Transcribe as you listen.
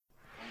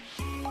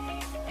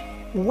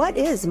What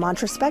is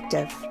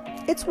Mantraspective?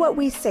 It's what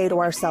we say to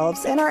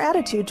ourselves and our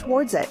attitude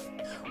towards it.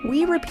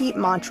 We repeat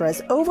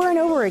mantras over and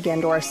over again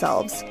to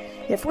ourselves.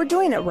 If we're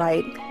doing it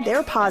right,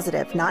 they're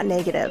positive, not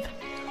negative.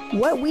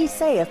 What we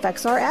say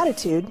affects our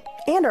attitude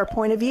and our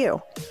point of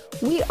view.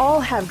 We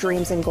all have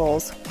dreams and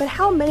goals, but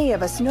how many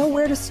of us know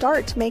where to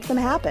start to make them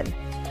happen?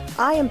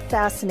 I am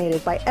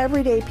fascinated by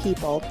everyday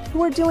people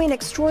who are doing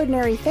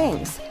extraordinary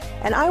things,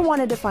 and I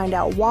wanted to find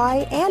out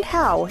why and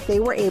how they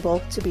were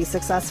able to be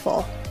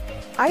successful.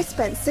 I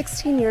spent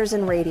 16 years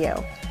in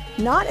radio,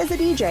 not as a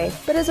DJ,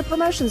 but as a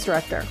promotions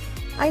director.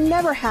 I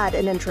never had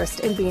an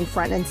interest in being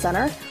front and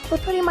center or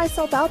putting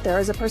myself out there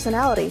as a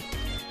personality.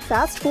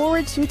 Fast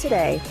forward to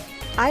today,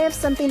 I have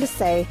something to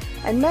say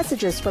and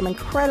messages from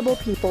incredible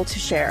people to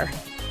share.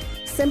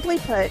 Simply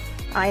put,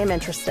 I am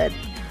interested.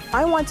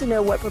 I want to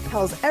know what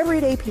propels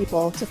everyday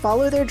people to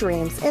follow their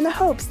dreams in the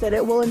hopes that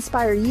it will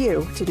inspire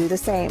you to do the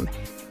same.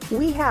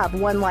 We have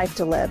one life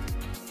to live.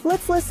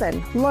 Let's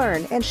listen,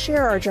 learn, and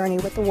share our journey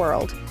with the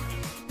world.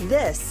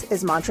 This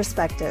is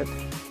Mantraspective.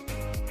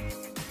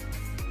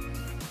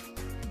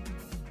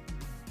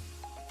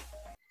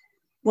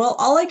 Well,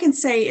 all I can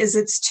say is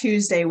it's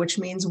Tuesday, which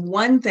means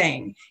one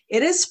thing.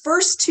 It is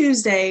First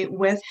Tuesday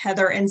with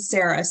Heather and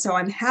Sarah. So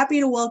I'm happy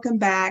to welcome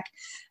back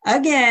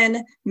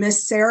again,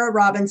 Miss Sarah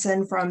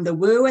Robinson from The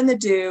Woo and the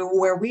Do,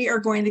 where we are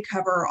going to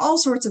cover all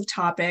sorts of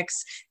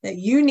topics that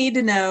you need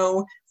to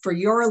know for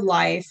your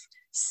life.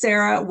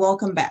 Sarah,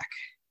 welcome back.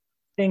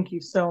 Thank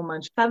you so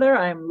much, Heather.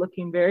 I'm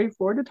looking very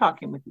forward to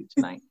talking with you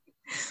tonight.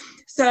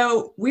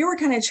 So we were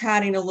kind of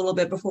chatting a little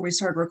bit before we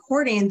started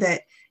recording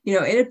that,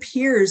 it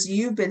appears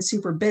you've been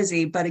super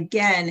busy, but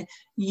again,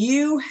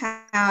 you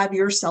have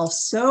yourself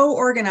so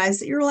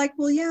organized that you're like,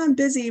 well, yeah, I'm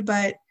busy,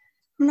 but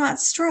I'm not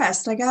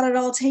stressed. I got it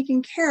all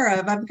taken care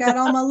of. I've got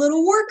all my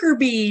little worker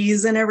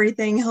bees and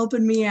everything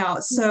helping me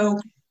out. So,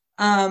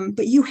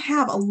 but you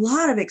have a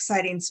lot of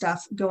exciting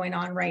stuff going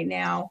on right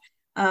now.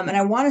 And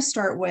I want to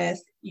start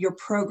with your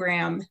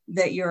program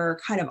that you're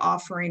kind of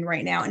offering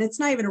right now. And it's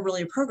not even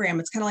really a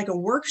program. It's kind of like a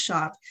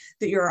workshop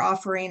that you're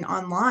offering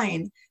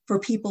online for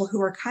people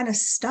who are kind of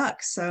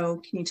stuck. So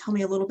can you tell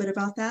me a little bit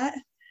about that?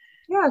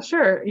 Yeah,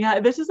 sure. Yeah,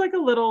 this is like a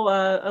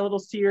little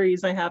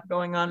series I have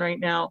going on right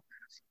now.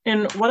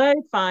 And what I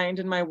find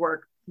in my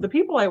work, the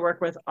people I work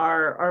with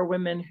are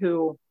women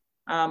who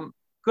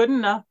good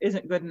enough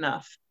isn't good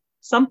enough.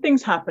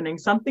 Something's happening,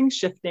 something's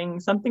shifting,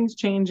 something's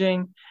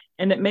changing.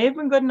 And it may have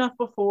been good enough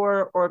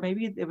before, or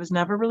maybe it was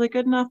never really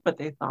good enough, but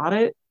they thought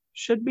it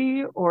should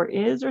be or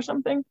is or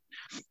something.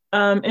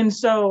 And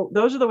so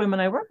those are the women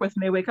I work with,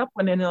 and they wake up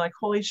one day and they're like,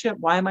 holy shit,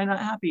 why am I not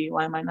happy?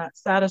 Why am I not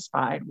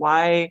satisfied?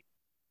 Why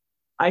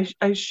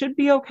I should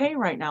be okay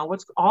right now?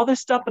 What's all this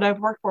stuff that I've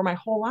worked for my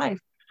whole life?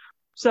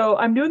 So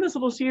I'm doing this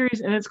little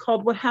series, and it's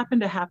called What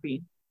Happened to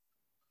Happy.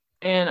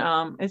 And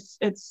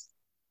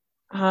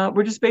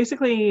we're just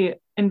basically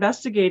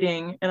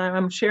investigating, and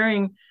I'm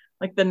sharing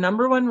like the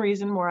number one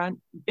reason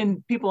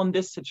in people in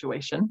this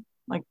situation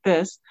like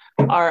this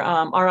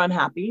are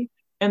unhappy.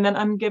 And then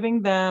I'm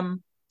giving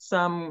them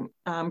some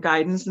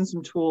guidance and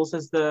some tools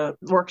as the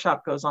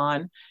workshop goes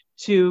on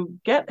to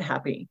get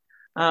happy.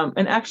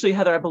 And actually,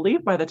 Heather, I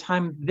believe by the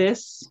time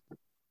this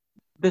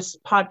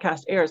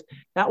podcast airs,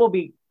 that will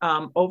be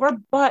over,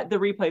 but the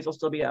replays will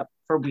still be up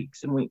for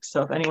weeks and weeks.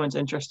 So if anyone's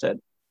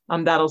interested,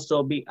 that'll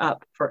still be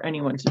up for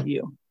anyone to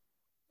view.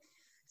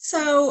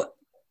 So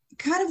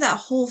kind of that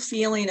whole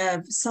feeling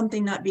of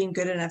something not being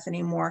good enough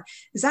anymore,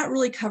 does that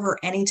really cover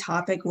any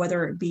topic,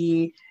 whether it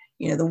be,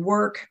 the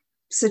work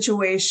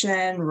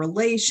situation,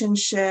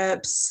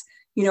 relationships,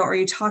 are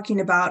you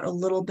talking about a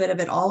little bit of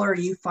it all, or are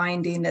you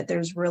finding that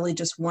there's really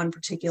just one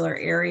particular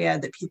area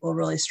that people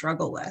really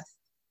struggle with?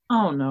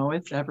 Oh no,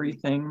 it's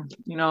everything,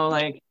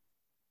 and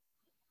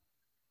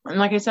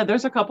like I said,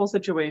 there's a couple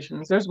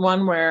situations. There's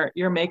one where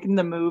you're making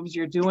the moves,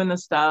 you're doing the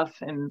stuff,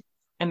 and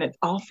it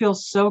all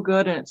feels so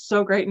good and it's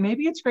so great.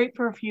 Maybe it's great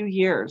for a few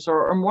years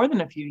or more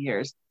than a few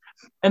years.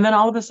 And then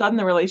all of a sudden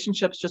the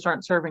relationships just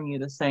aren't serving you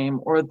the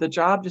same, or the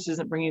job just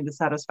isn't bringing you the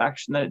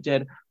satisfaction that it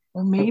did.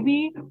 Or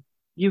maybe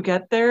you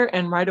get there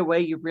and right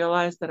away you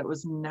realize that it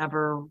was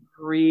never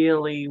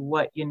really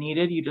what you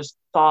needed. You just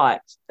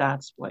thought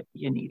that's what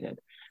you needed.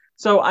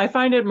 So I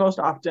find it most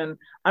often,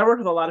 I work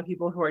with a lot of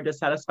people who are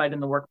dissatisfied in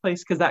the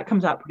workplace because that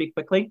comes out pretty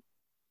quickly.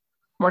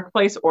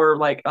 Workplace or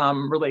like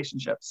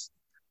relationships.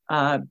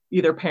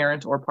 Either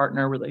parent or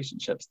partner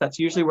relationships. That's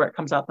usually where it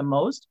comes out the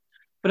most,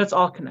 but it's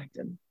all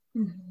connected.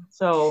 Mm-hmm.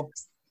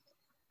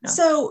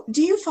 So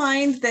do you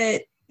find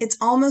that it's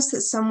almost that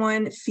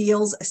someone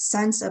feels a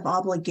sense of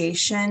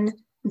obligation,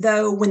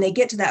 though, when they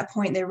get to that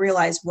point, they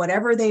realize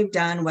whatever they've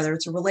done, whether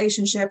it's a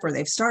relationship or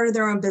they've started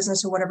their own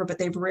business or whatever, but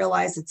they've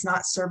realized it's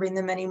not serving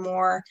them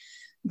anymore,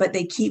 but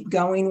they keep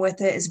going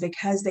with it, is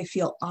because they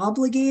feel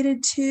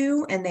obligated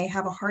to, and they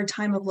have a hard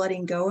time of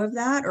letting go of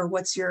that? Or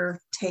what's your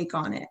take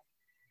on it?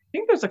 I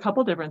think there's a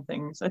couple different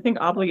things. I think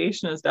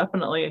obligation is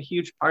definitely a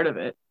huge part of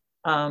it.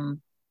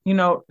 No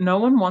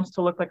one wants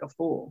to look like a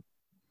fool,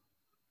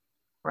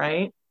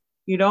 right?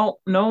 No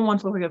one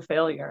wants to look like a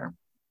failure.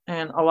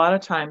 And a lot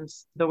of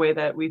times the way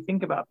that we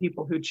think about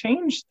people who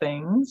change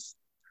things,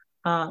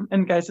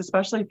 and guys,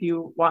 especially if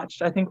you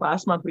watched, I think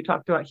last month we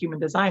talked about human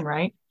design,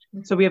 right?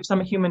 So we have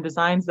some human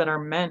designs that are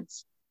meant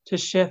to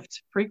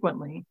shift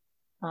frequently.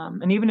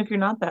 And even if you're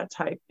not that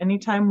type,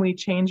 anytime we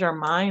change our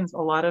minds, a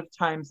lot of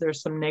times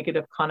there's some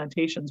negative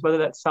connotations, whether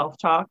that's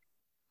self-talk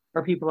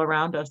or people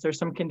around us. There's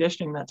some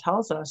conditioning that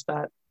tells us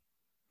that,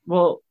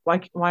 well,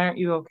 why aren't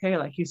you okay?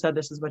 Like you said,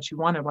 this is what you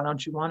wanted. Why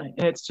don't you want it?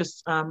 And it's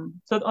just,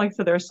 so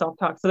there's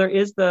self-talk. So there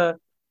is the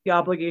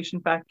obligation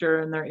factor,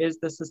 and there is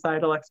the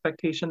societal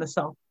expectation, the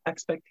self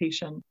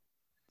expectation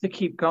to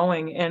keep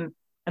going.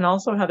 And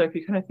also, Heather, if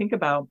you kind of think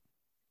about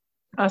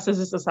us as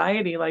a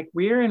society, like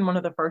we're in one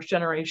of the first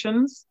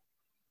generations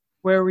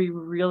where we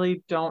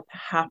really don't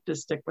have to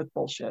stick with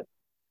bullshit.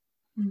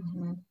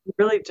 Mm-hmm. We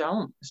really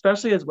don't,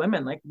 especially as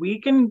women. Like we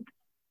can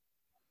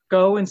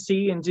go and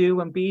see and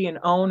do and be and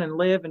own and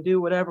live and do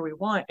whatever we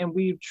want. And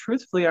we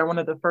truthfully are one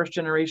of the first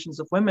generations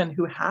of women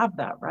who have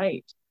that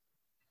right.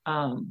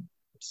 And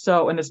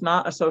it's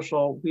not a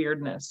social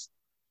weirdness.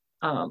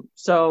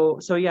 So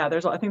yeah,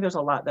 I think there's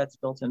a lot that's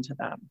built into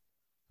that.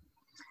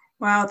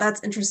 Wow,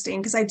 that's interesting,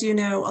 because I do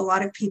know a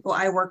lot of people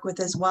I work with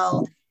as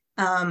well.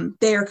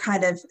 They are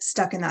kind of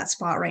stuck in that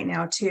spot right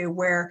now too,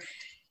 where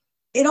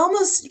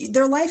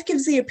their life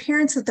gives the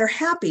appearance that they're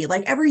happy.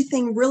 Like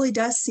everything really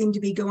does seem to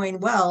be going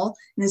well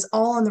and is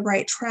all on the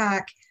right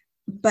track,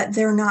 but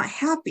they're not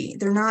happy.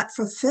 They're not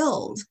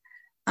fulfilled.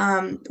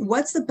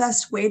 What's the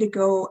best way to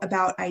go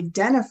about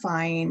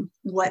identifying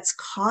what's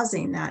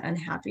causing that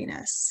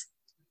unhappiness?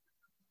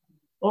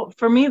 Well,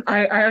 for me,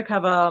 I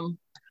have,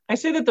 I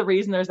say that the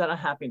reason there's that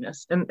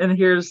unhappiness, and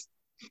here's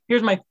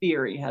my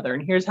theory, Heather,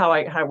 and here's how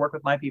I work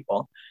with my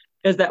people,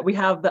 is that we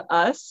have the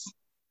us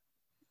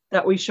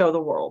that we show the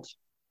world.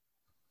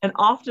 And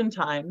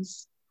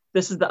oftentimes,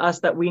 this is the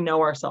us that we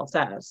know ourselves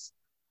as,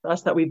 the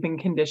us that we've been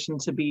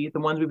conditioned to be, the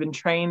ones we've been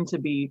trained to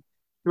be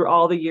through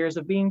all the years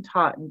of being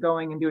taught and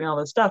going and doing all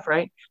this stuff,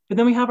 right? But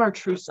then we have our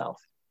true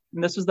self.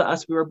 And this is the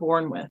us we were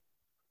born with.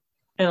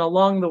 And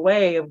along the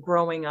way of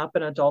growing up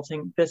and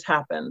adulting, this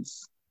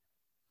happens.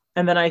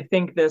 And then I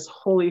think this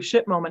holy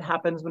shit moment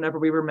happens whenever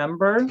we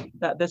remember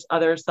that this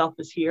other self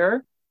is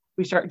here.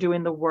 We start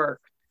doing the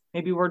work.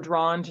 Maybe we're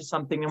drawn to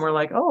something and we're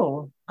like,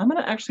 oh, I'm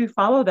going to actually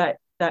follow that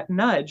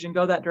nudge and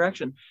go that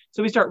direction.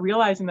 So we start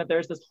realizing that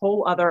there's this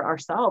whole other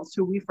ourselves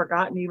who we've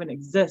forgotten even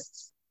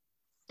exists.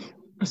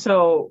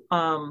 So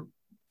I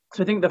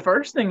think the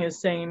first thing is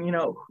saying,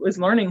 is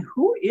learning,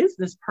 who is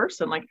this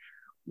person? Like,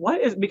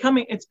 it's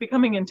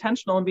becoming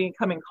intentional and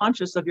becoming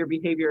conscious of your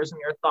behaviors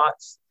and your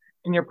thoughts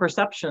and your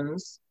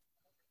perceptions.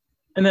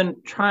 And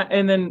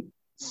then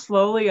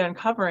slowly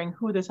uncovering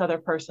who this other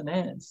person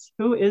is.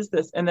 Who is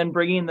this? And then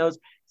bringing those,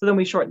 so then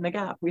we shorten the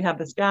gap. We have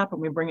this gap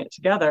and we bring it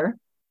together.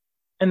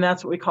 And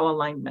that's what we call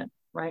alignment,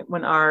 right?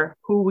 When our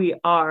who we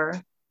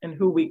are and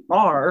who we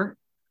are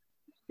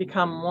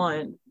become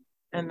one,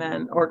 and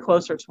then, or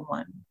closer to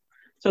one.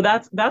 So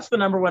that's the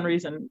number one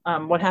reason.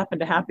 What happened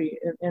to Happy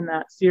in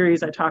that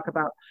series, I talk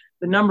about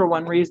the number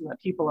one reason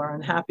that people are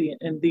unhappy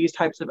in these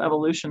types of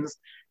evolutions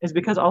is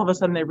because all of a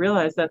sudden they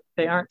realize that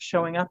they aren't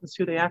showing up as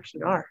who they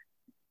actually are.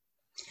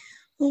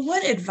 Well,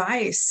 what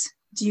advice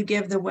do you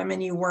give the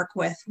women you work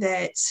with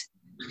that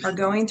are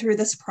going through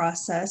this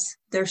process?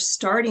 They're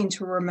starting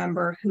to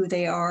remember who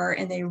they are,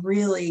 and they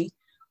really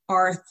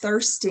are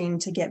thirsting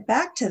to get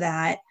back to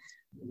that,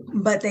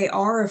 but they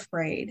are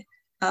afraid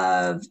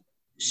of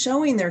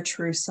showing their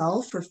true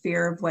self for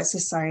fear of what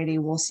society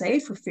will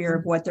say, for fear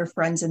of what their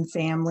friends and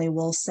family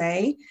will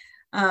say.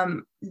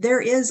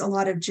 There is a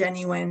lot of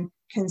genuine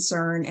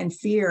concern and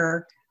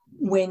fear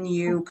when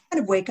you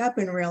kind of wake up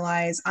and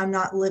realize, I'm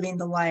not living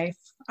the life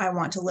I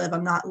want to live.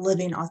 I'm not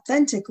living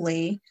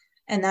authentically.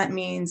 And that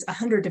means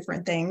 100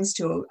 different things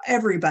to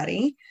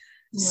everybody.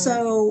 Right.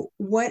 So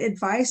what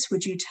advice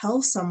would you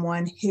tell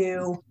someone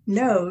who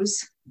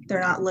knows they're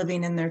not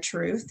living in their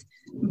truth,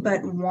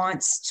 but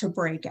wants to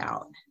break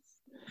out?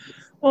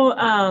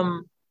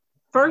 Well,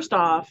 first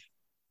off,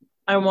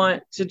 I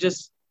want to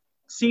just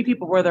see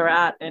people where they're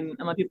at and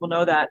let people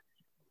know that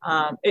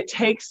it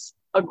takes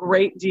a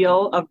great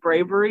deal of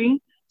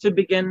bravery to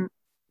begin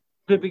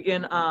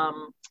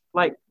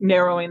like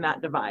narrowing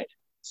that divide.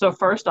 So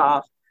first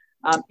off,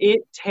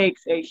 it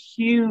takes a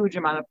huge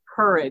amount of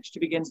courage to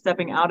begin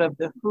stepping out of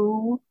the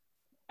who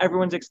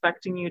everyone's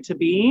expecting you to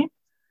be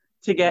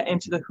to get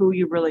into the who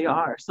you really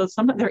are. So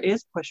sometimes there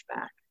is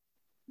pushback.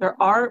 There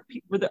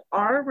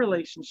are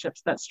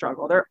relationships that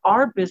struggle. There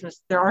are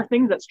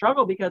things that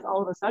struggle because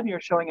all of a sudden you're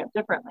showing up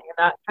differently.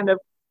 And that kind of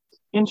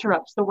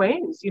interrupts the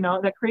waves,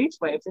 that creates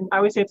waves. And I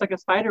always say it's like a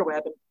spider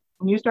web. And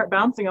when you start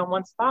bouncing on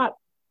one spot,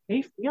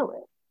 they feel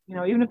it,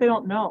 even if they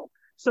don't know.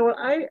 So what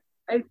I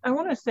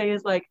want to say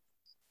is, like,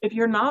 if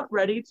you're not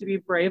ready to be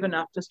brave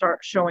enough to start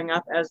showing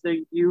up as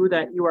the you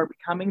that you are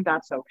becoming,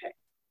 that's okay.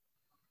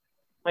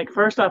 Like,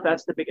 first off,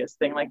 that's the biggest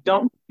thing. Like,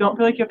 don't feel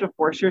like you have to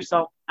force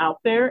yourself out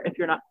there if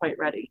you're not quite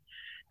ready.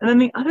 And then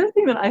the other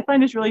thing that I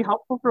find is really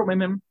helpful for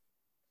women,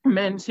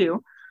 men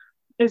too,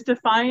 is to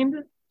find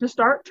to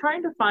start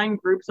trying to find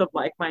groups of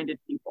like-minded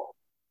people,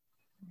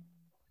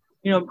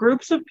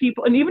 groups of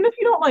people. And even if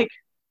you don't like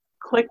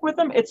click with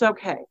them, it's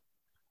okay.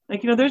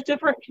 Like, there's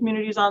different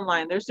communities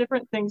online. There's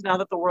different things now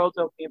that the world's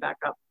opening back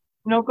up.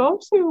 Go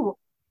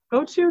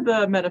to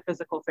the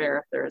metaphysical fair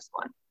if there is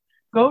one.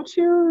 Go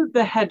to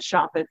the head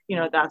shop if,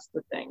 that's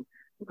the thing.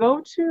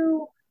 Go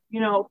to,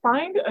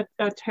 find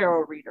a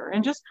tarot reader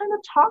and just kind of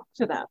talk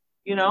to them,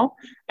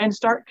 and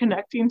start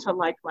connecting to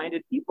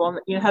like-minded people.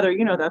 And, Heather,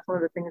 that's one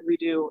of the things we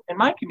do in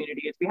my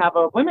community is we have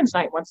a women's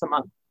night once a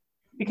month,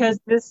 because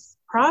this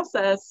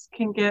process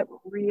can get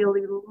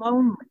really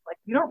lonely. Like,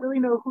 you don't really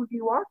know who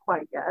you are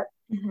quite yet.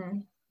 Mm-hmm.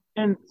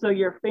 And so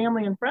your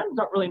family and friends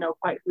don't really know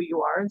quite who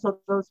you are. And so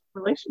those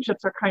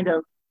relationships are kind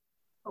of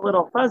a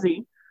little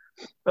fuzzy.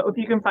 But if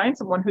you can find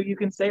someone who you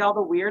can say all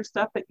the weird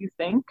stuff that you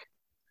think,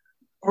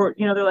 or,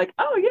 they're like,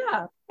 oh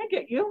yeah, I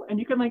get you. And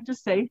you can like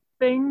just say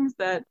things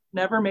that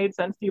never made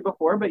sense to you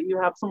before, but you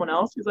have someone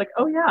else who's like,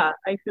 oh yeah,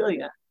 I feel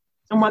you.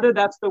 And whether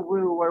that's the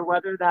woo, or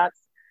whether that's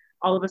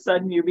all of a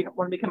sudden you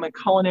want to become a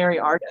culinary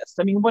artist.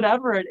 I mean,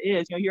 whatever it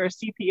is, you're a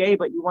CPA,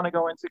 but you want to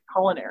go into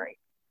culinary.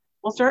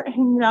 We'll start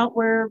hanging out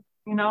where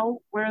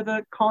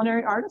the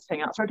culinary artists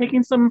hang out. Start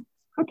taking some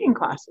cooking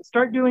classes.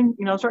 Start doing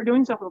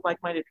stuff with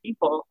like-minded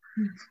people,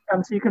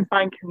 so you can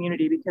find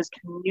community, because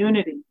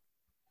community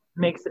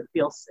makes it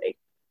feel safe.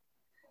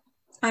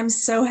 I'm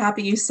so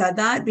happy you said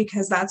that,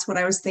 because that's what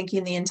I was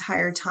thinking the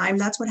entire time.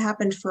 That's what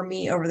happened for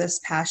me over this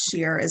past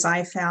year, is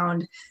I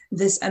found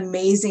this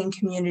amazing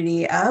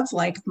community of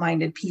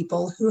like-minded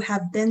people who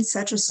have been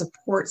such a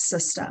support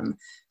system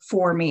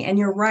for me. And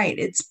you're right,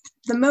 it's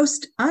the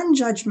most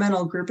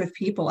unjudgmental group of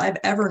people I've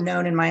ever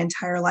known in my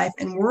entire life.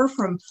 And we're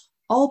from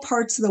all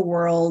parts of the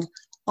world,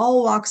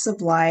 all walks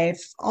of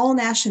life, all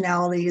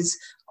nationalities,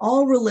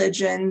 all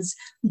religions,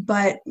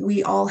 but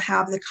we all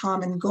have the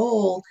common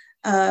goal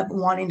of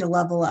wanting to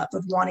level up,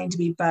 of wanting to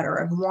be better,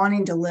 of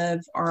wanting to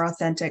live our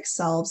authentic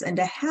selves. And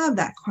to have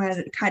that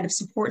kind of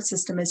support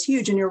system is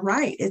huge. And you're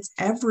right, it's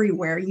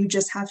everywhere. You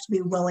just have to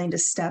be willing to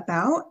step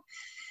out,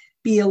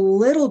 be a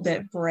little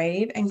bit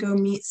brave, and go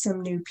meet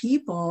some new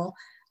people,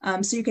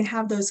 so you can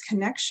have those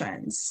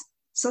connections.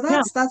 So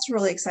that's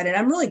really exciting.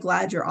 I'm really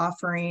glad you're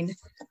offering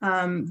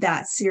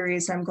that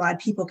series. I'm glad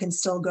people can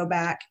still go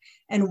back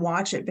and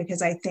watch it,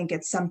 because I think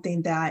it's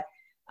something that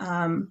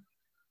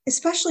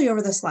especially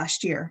over this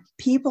last year,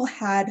 people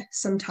had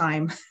some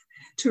time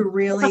to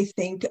really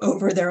think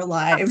over their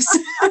lives.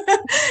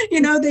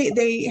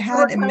 They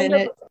had a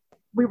minute.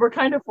 We were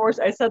kind of forced.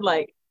 I said,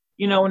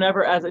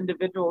 whenever as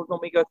individuals, when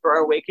we go through our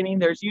awakening,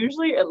 there's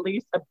usually at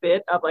least a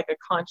bit of like a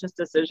conscious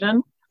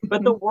decision,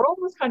 but the world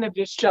was kind of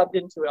just shoved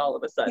into it all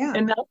of a sudden. Yeah.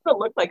 And that's what it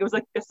looked like. It was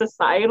like a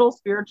societal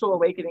spiritual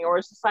awakening, or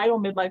a societal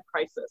midlife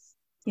crisis.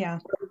 Yeah.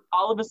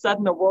 All of a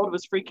sudden the world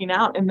was freaking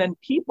out, and then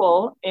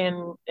people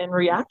in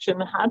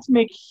reaction had to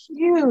make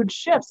huge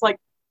shifts. Like,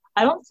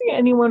 I don't see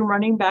anyone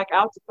running back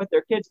out to put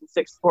their kids in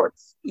 6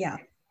 sports. Yeah.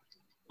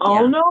 I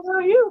don't know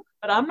about you,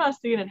 but I'm not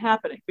seeing it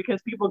happening,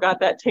 because people got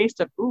that taste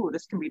of, ooh,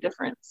 this can be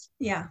different.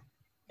 Yeah.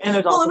 And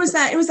it was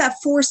that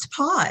forced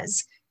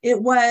pause. It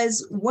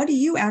was, what do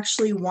you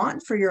actually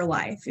want for your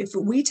life? If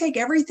we take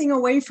everything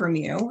away from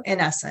you, in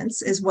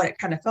essence, is what it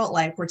kind of felt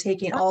like. We're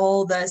taking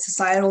all the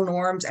societal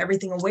norms,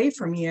 everything away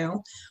from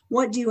you.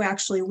 What do you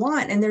actually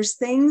want? And there's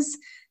things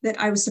that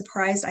I was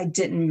surprised I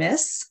didn't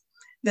miss,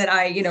 that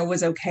I,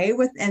 was okay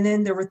with. And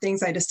then there were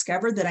things I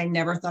discovered that I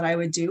never thought I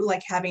would do,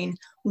 like having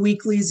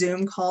weekly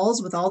Zoom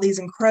calls with all these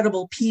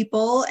incredible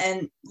people,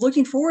 and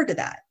looking forward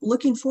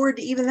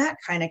to even that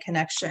kind of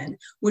connection,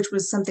 which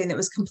was something that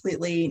was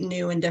completely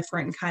new and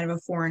different and kind of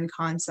a foreign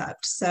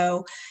concept.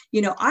 So,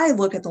 I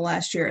look at the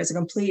last year as a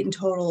complete and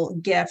total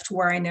gift,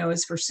 where I know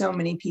is for so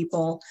many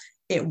people,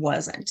 it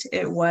wasn't.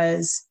 It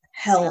was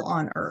hell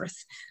on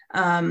earth.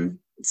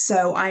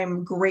 So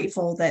I'm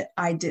grateful that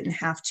I didn't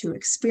have to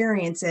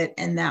experience it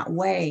in that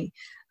way.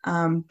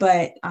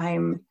 But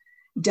I'm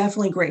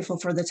definitely grateful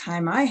for the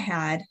time I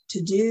had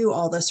to do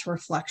all this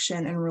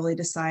reflection and really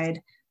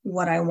decide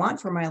what I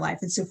want for my life.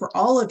 And so for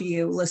all of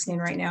you listening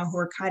right now who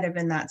are kind of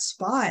in that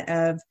spot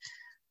of,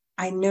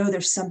 I know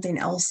there's something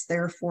else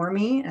there for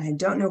me, and I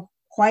don't know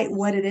quite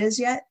what it is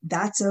yet,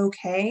 that's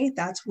okay.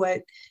 That's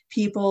what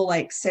people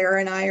like Sarah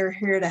and I are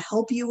here to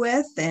help you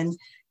with, and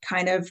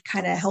kind of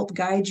help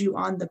guide you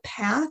on the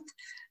path.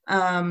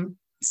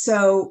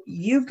 So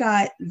you've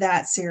got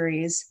that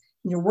series,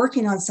 and you're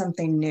working on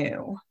something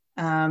new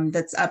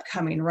that's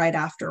upcoming right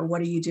after.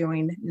 What are you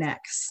doing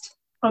next?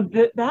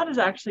 That is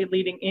actually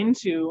leading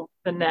into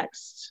the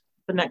next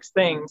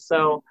thing.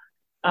 So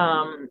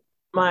I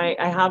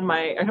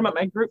talking about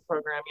my group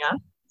program. Yeah.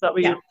 Is that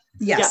what you?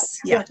 Yes.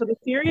 Yeah. So the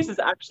series is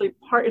actually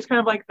it's kind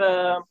of like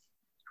the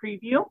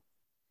preview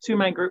to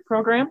my group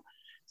program.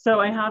 So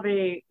I have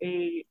a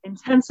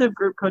intensive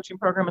group coaching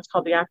program. It's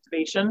called The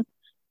Activation.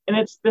 And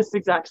it's this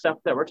exact stuff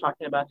that we're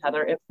talking about,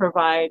 Heather. It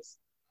provides,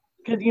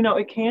 because,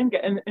 it can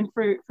get, and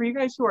for you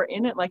guys who are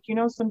in it,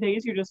 some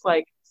days you're just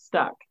like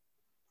stuck.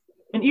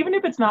 And even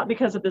if it's not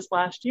because of this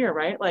last year,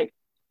 right? Like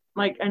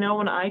I know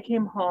when I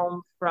came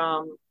home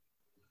from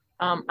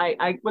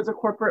I was a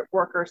corporate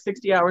worker,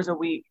 60 hours a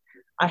week.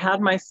 I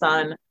had my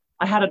son.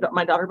 I had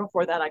my daughter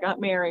before that. I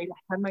got married.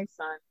 I had my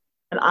son.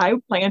 And I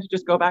planned to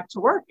just go back to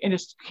work and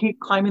just keep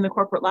climbing the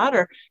corporate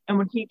ladder. And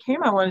when he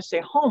came, I wanted to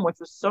stay home, which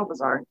was so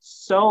bizarre.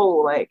 So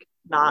like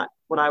not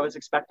what I was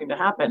expecting to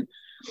happen.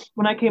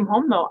 When I came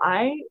home though,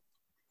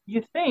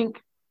 you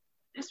think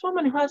this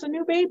woman who has a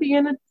new baby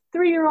and a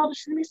 3-year-old,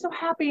 she's gonna be so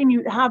happy. And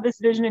you have this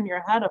vision in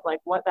your head of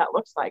like what that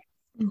looks like.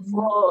 Mm-hmm.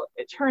 Well,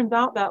 it turns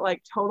out that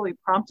like totally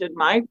prompted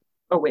my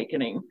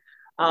awakening,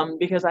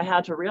 because I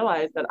had to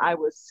realize that I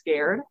was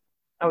scared.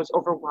 I was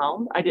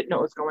overwhelmed. I didn't know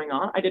what was going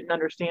on. I didn't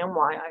understand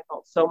why I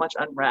felt so much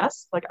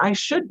unrest. Like I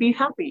should be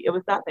happy. It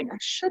was that thing. I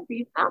should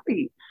be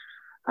happy.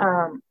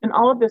 And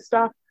all of this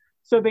stuff.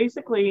 So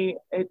basically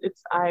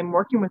I'm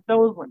working with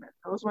those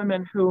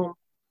women who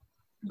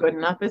good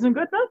enough isn't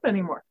good enough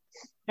anymore.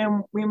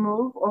 And we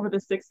move over the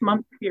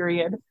 6-month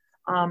period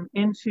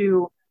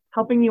into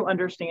helping you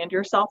understand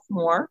yourself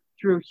more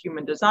through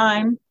human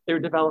design, through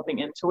developing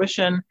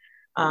intuition.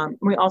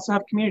 We also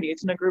have community.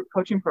 It's in a group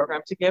coaching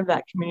program to give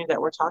that community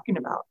that we're talking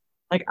about.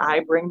 Like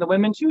I bring the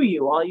women to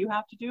you. All you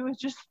have to do is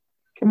just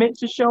commit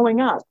to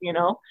showing up, you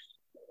know?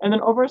 And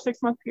then over a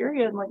 6-month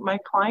period, like my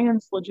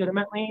clients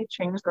legitimately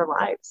changed their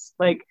lives.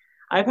 Like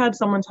I've had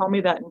someone tell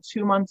me that in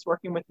 2 months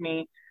working with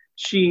me,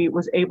 she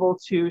was able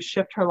to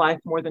shift her life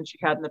more than she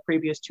had in the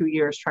previous 2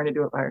 years trying to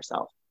do it by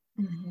herself.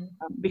 Mm-hmm.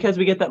 Because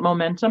we get that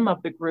momentum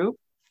of the group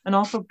and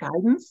also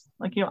guidance.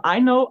 Like, you know, I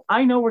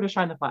know where to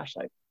shine the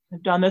flashlight.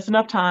 I've done this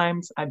enough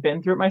times. I've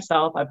been through it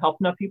myself. I've helped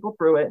enough people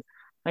through it.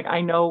 Like I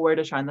know where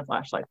to shine the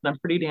flashlight, and I'm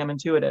pretty damn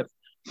intuitive.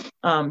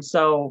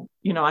 So,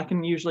 you know, I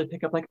can usually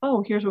pick up like,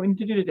 oh, here's what we need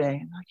to do today.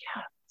 And like,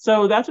 yeah.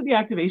 So that's what the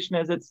activation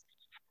is.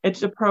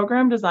 It's a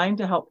program designed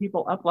to help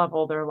people up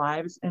level their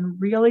lives and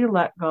really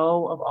let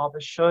go of all the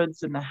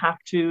shoulds and the have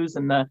tos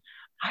and the,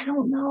 I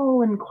don't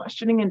know, and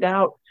questioning and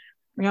doubt.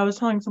 I mean, I was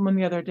telling someone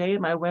the other day,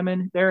 my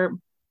women, they're,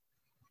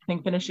 I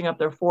think, finishing up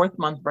their 4th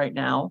month right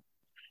now.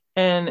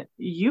 And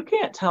you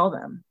can't tell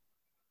them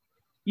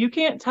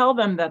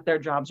that their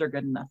jobs are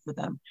good enough for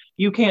them.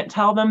 You can't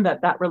tell them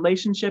that that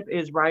relationship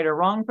is right or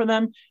wrong for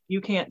them.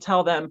 You can't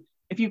tell them,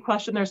 if you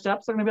question their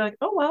steps, they're going to be like,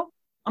 oh, well,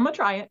 I'm going to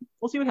try it.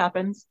 We'll see what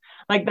happens.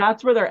 Like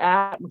that's where they're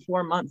at in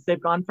 4 months.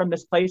 They've gone from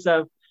this place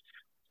of,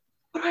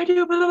 what do I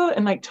do? Blah, blah, blah,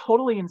 and like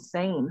totally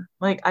insane.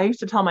 Like I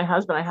used to tell my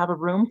husband, I have a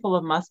room full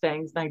of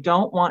Mustangs and I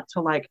don't want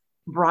to like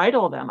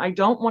bridle them. I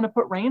don't want to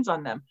put reins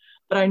on them,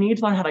 but I need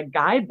to learn how to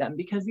guide them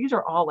because these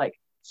are all like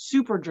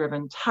super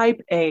driven, type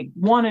A,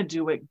 want to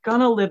do it,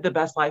 gonna live the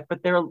best life,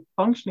 but they're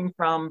functioning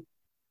from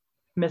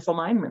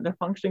misalignment. They're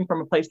functioning from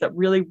a place that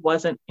really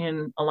wasn't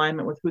in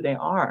alignment with who they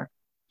are.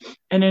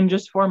 And in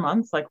just 4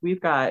 months, like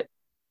we've got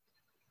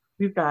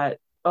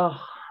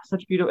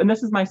such beautiful, and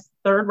this is my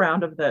 3rd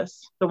round of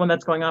this, the one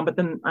that's going on, but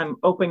then I'm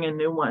opening a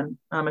new one.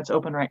 It's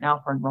open right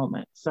now for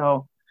enrollment.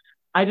 So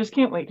I just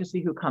can't wait to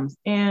see who comes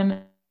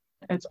in.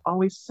 It's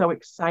always so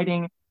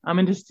exciting.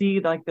 And to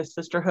see like the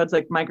sisterhoods,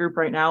 like my group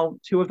right now,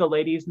 2 of the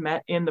ladies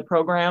met in the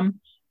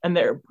program and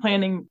they're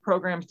planning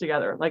programs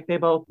together. Like they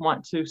both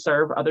want to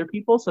serve other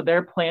people. So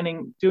they're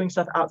planning, doing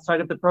stuff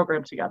outside of the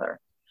program together,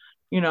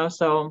 you know,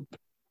 so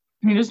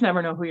you just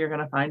never know who you're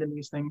going to find in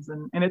these things.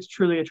 And it's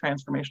truly a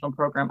transformational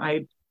program.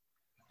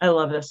 I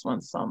love this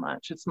one so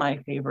much. It's my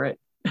favorite.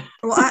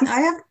 Well,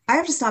 I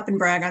have to stop and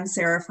brag on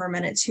Sarah for a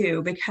minute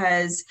too,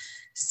 because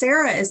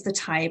Sarah is the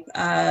type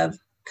of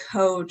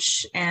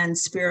coach and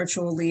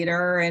spiritual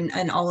leader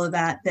and all of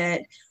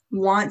that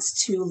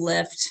wants to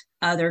lift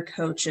other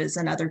coaches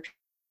and other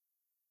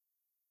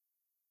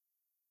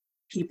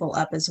people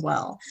up as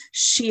well.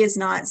 She is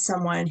not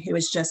someone who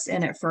is just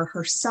in it for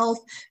herself.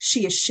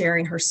 She is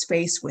sharing her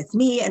space with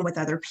me and with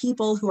other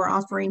people who are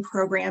offering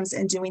programs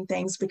and doing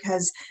things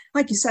because,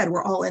 like you said,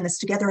 we're all in this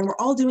together and we're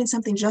all doing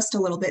something just a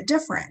little bit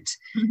different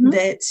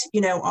that, you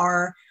know,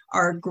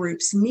 our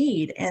groups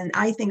need. And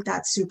I think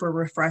that's super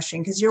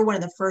refreshing because you're one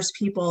of the first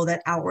people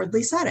that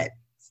outwardly said it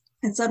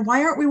and said,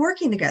 why aren't we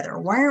working together?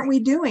 Why aren't we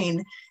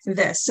doing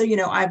this? So, you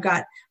know, I've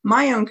got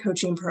my own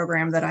coaching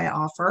program that I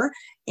offer,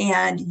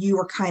 and you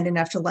were kind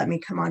enough to let me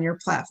come on your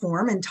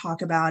platform and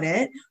talk about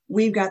it.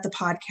 We've got the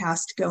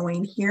podcast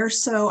going here.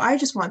 So I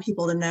just want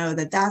people to know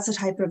that that's the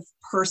type of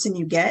person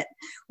you get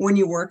when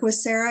you work with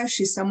Sarah.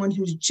 She's someone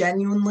who's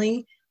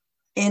genuinely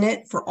in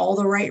it for all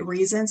the right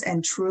reasons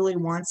and truly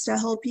wants to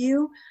help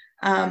you.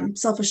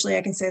 Selfishly,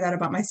 I can say that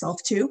about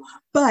myself too,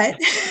 but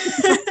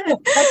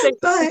that's a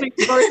bird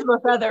of a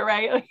feather,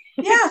 right?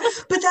 Yeah,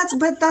 but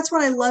that's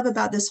what I love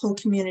about this whole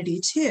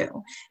community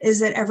too, is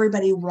that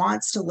everybody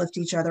wants to lift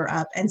each other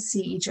up and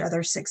see each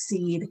other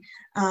succeed,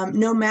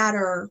 no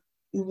matter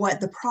what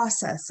the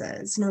process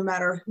is, no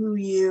matter who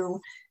you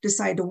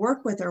decide to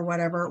work with or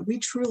whatever. We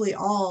truly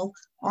all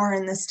are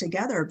in this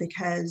together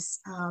because,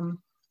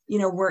 you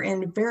know, we're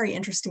in a very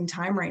interesting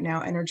time right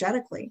now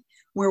energetically,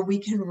 where we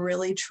can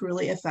really,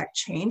 truly affect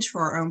change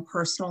for our own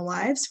personal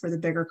lives, for the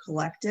bigger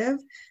collective,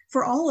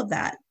 for all of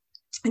that.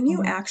 And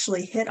you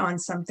actually hit on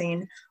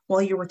something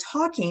while you were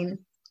talking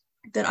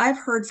that I've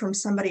heard from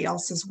somebody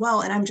else as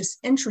well. And I'm just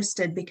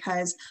interested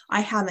because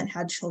I haven't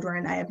had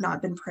children. I have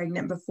not been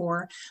pregnant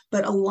before,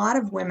 but a lot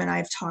of women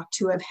I've talked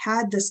to have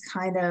had this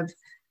kind of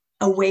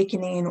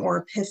awakening or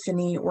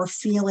epiphany or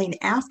feeling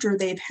after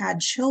they've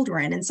had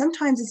children. And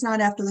sometimes it's not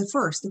after the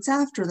first, it's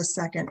after the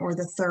second or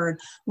the third,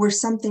 where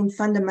something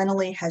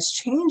fundamentally has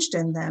changed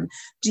in them.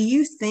 Do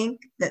you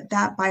think that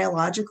that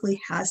biologically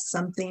has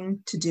something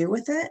to do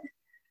with it?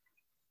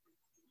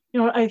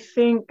 I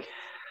think,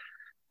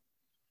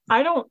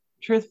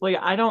 truthfully,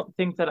 I don't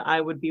think that I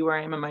would be where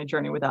I am in my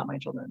journey without my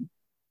children.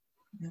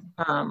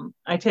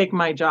 I take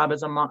my job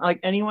as a mom, like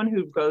anyone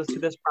who goes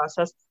through this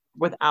process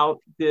without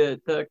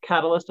the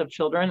catalyst of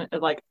children,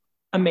 it like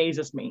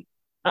amazes me,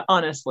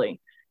 honestly,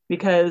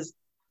 because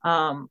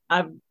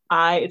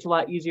it's a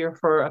lot easier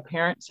for a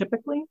parent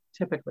typically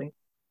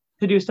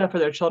to do stuff for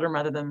their children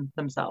rather than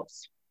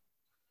themselves.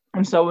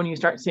 And so when you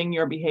start seeing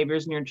your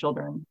behaviors in your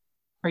children,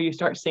 or you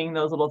start seeing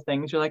those little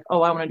things, you're like,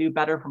 oh, I want to do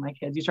better for my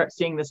kids. You start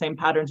seeing the same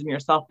patterns in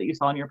yourself that you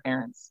saw in your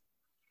parents.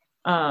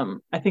 I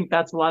think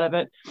that's a lot of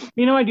it.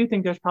 I do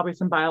think there's probably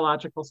some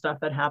biological stuff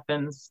that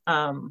happens.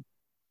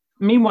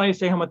 Me wanting to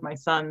stay home with my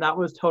son, that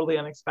was totally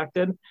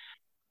unexpected.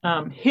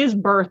 His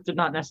birth did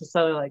not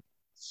necessarily like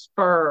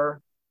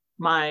spur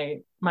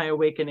my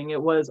awakening.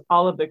 It was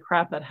all of the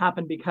crap that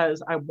happened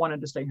because I wanted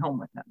to stay home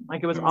with him.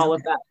 Like it was all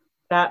of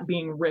that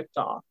being ripped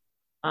off.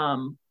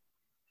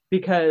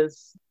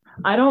 Because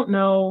I don't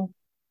know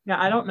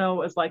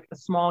as like a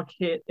small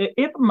kid,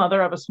 if a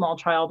mother of a small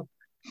child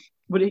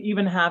would it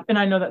even have, and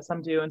I know that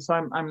some do, and so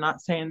I'm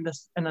not saying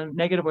this in a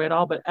negative way at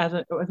all, but as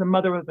a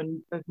mother with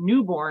a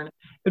newborn,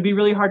 it'd be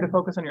really hard to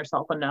focus on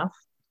yourself enough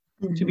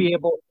to be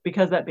able,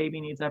 because that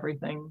baby needs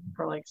everything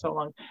for like so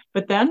long.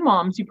 But then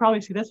moms, you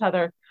probably see this,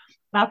 Heather,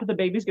 after the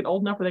babies get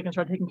old enough where they can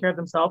start taking care of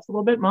themselves a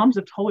little bit, moms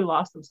have totally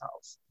lost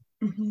themselves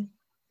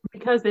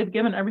because they've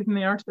given everything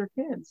they are to their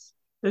kids.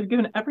 They've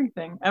given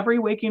everything. Every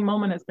waking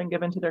moment has been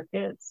given to their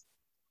kids.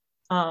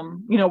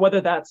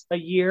 Whether that's a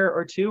year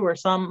or two or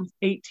some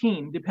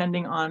 18,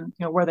 depending on,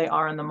 where they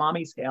are in the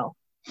mommy scale.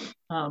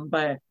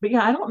 But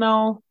yeah, I don't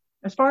know.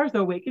 As far as the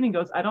awakening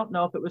goes, I don't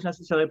know if it was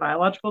necessarily a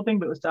biological thing,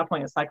 but it was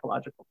definitely a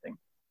psychological thing.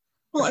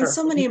 Well, and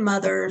so many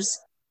mothers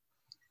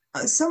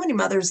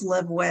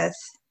live with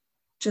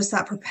just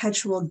that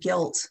perpetual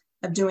guilt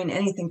of doing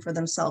anything for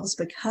themselves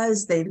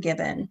because they've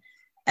given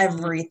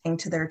everything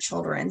to their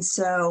children.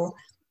 So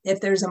if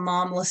there's a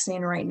mom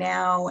listening right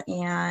now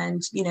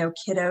and,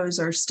 kiddos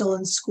are still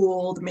in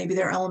school, maybe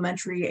they're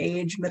elementary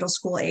age, middle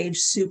school age,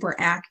 super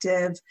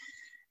active,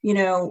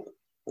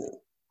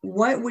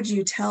 what would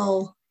you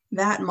tell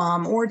that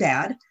mom or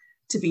dad,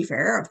 to be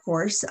fair, of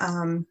course,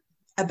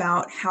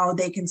 about how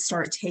they can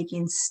start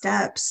taking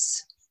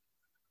steps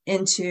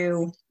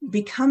into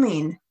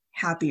becoming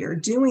happier,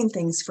 doing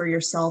things for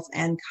yourself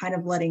and kind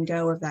of letting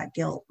go of that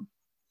guilt?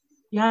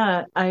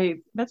 Yeah,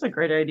 that's a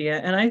great idea.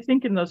 And I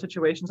think in those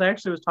situations, I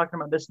actually was talking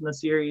about this in the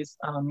series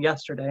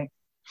yesterday.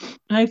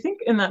 And I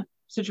think in that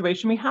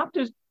situation, we have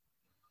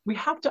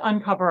to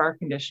uncover our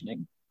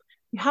conditioning.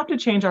 We have to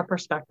change our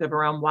perspective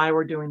around why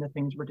we're doing the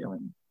things we're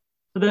doing.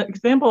 So the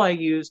example I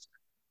used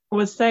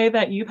was, say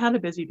that you've had a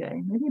busy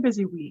day, maybe a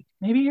busy week,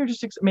 maybe you're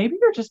just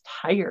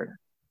tired.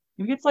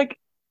 Maybe it's like,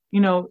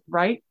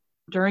 right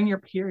during your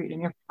period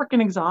and you're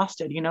freaking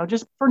exhausted, you're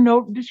just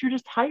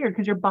tired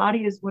because your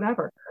body is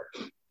whatever.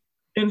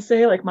 And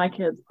say like my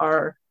kids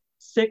are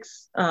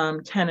 6,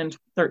 10, and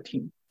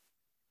 13.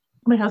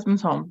 My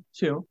husband's home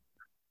too.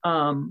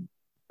 Or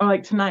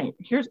like tonight,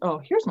 here's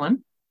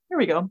one. Here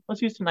we go.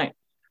 Let's use tonight.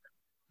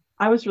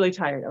 I was really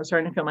tired. I was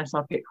starting to feel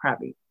myself get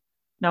crabby.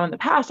 Now in the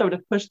past, I would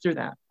have pushed through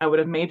that. I would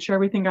have made sure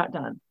everything got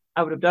done.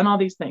 I would have done all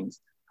these things.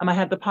 I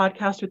had the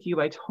podcast with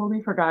you. I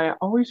totally forgot. I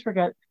always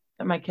forget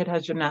that my kid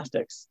has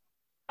gymnastics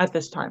at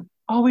this time.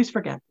 Always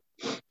forget.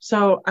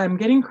 So I'm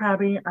getting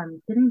crabby,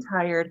 I'm getting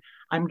tired,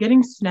 I'm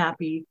getting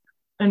snappy.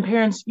 And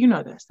parents,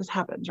 this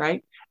happens,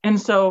 right? And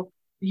so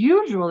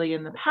usually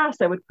in the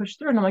past, I would push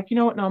through and I'm like, you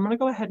know what? No, I'm going to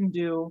go ahead and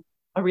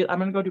I'm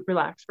going to go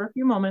relax for a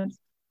few moments.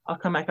 I'll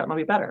come back up and I'll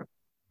be better.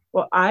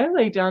 Well, I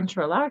lay down to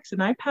relax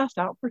and I passed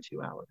out for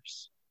 2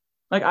 hours.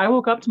 Like I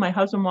woke up to my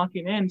husband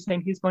walking in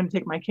saying he's going to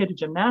take my kid to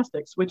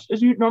gymnastics, which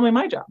is normally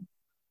my job.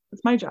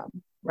 It's my job,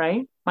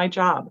 right? My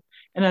job.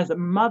 And as a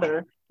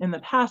mother in the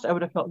past, I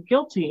would have felt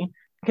guilty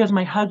because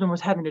my husband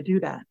was having to do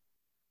that.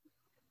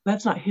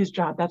 That's not his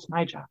job. That's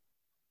my job.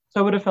 So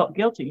I would have felt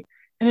guilty.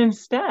 And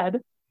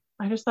instead,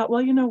 I just thought,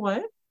 well, you know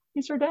what?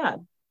 He's her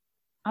dad.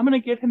 I'm going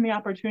to give him the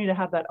opportunity to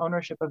have that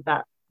ownership of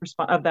that.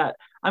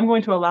 I'm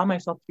going to allow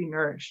myself to be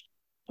nourished.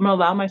 I'm going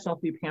to allow myself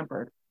to be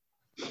pampered.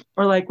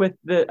 Or like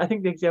I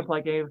think the example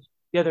I gave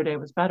the other day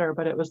was better,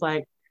 but it was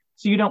like,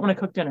 so you don't want to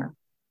cook dinner,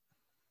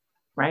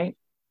 right?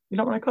 You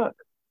don't want to cook.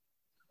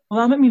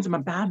 Well, that means I'm a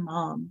bad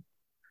mom.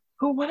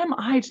 What am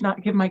I to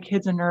not give my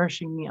kids a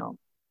nourishing meal?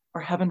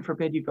 Or heaven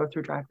forbid you go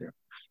through drive-through,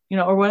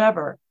 or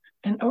whatever.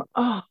 And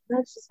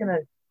that's just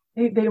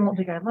they won't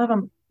think I love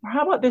them. Or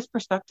how about this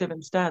perspective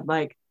instead?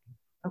 Like,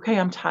 okay,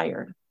 I'm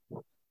tired.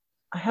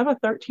 I have a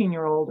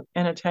 13-year-old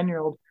and a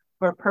 10-year-old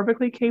who are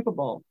perfectly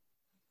capable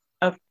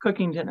of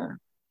cooking dinner.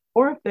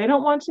 Or if they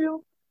don't want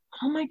to,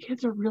 all my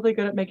kids are really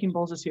good at making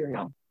bowls of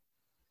cereal.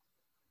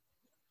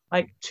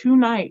 Like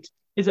tonight,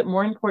 is it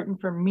more important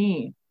for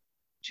me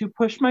to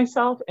push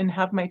myself and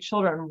have my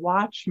children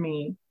watch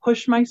me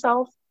push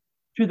myself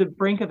through the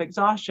brink of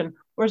exhaustion?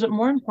 Or is it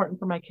more important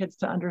for my kids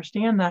to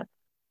understand that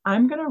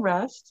I'm going to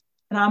rest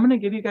and I'm going to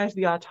give you guys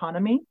the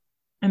autonomy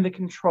and the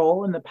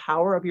control and the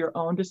power of your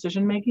own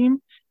decision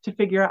making to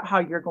figure out how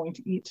you're going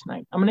to eat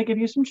tonight. I'm going to give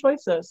you some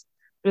choices,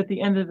 but at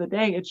the end of the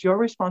day, it's your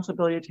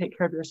responsibility to take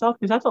care of yourself,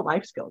 because that's a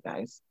life skill,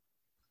 guys.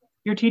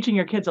 You're teaching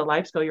your kids a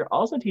life skill. You're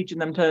also teaching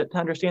them to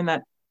understand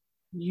that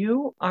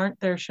you aren't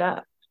their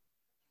chef.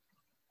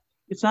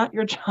 It's not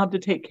your job to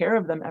take care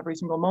of them every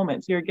single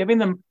moment. So you're giving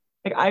them,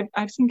 like,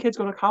 I've seen kids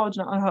go to college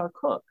and not know how to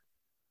cook.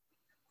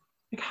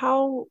 Like,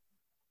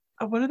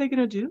 what are they going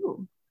to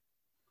do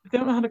if they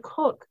don't know how to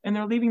cook and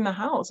they're leaving the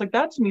house? Like,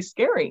 that to me is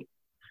scary.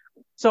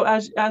 So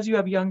as you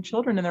have young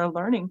children and they're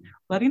learning,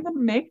 letting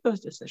them make those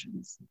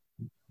decisions.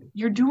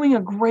 You're doing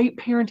a great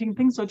parenting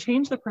thing. So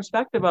change the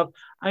perspective of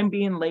I'm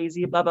being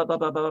lazy, blah, blah, blah,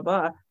 blah, blah,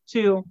 blah,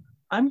 to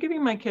I'm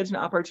giving my kids an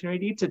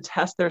opportunity to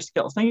test their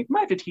skills. Now, you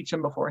might have to teach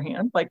them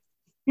beforehand, like,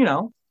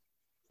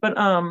 but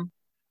I'm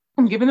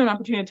giving them an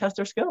opportunity to test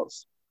their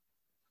skills.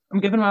 I'm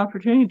giving them an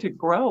opportunity to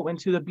grow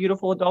into the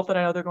beautiful adult that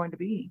I know they're going to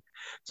be.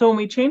 So when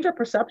we change our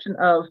perception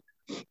of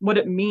what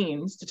it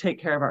means to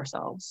take care of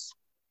ourselves,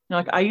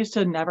 like, I used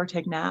to never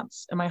take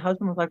naps, and my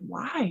husband was like,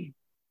 why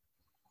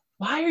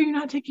are you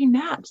not taking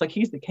naps? Like,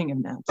 he's the king of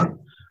naps.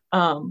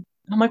 I'm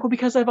like, well,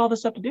 because I have all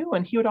this stuff to do.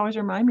 And he would always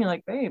remind me,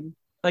 like, babe,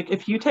 like,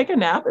 if you take a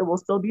nap, it will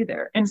still be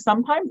there. And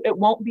sometimes it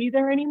won't be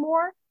there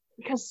anymore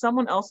because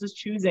someone else is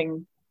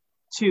choosing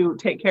to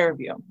take care of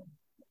you.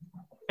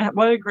 And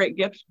what a great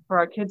gift for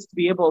our kids to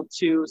be able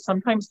to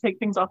sometimes take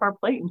things off our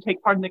plate and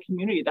take part in the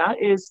community. That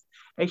is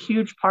a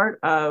huge part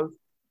of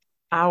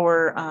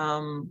our,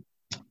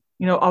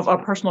 of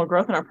our personal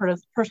growth and our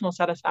personal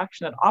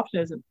satisfaction that often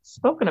isn't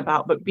spoken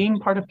about, but being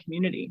part of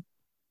community.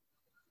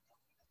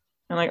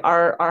 And like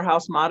our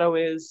house motto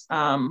is,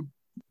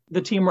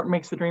 the teamwork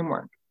makes the dream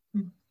work.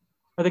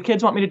 Or the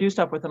kids want me to do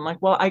stuff with them. Like,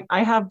 well,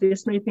 I have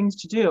this many things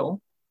to do.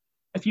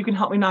 If you can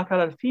help me knock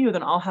out a few,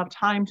 then I'll have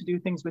time to do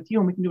things with you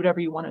and we can do whatever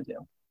you want to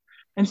do.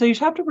 And so you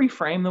just have to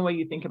reframe the way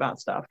you think about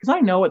stuff. Because I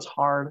know it's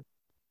hard.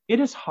 It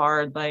is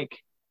hard. Like,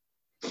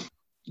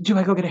 do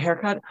I go get a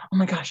haircut? Oh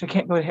my gosh, I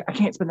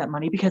can't spend that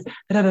money because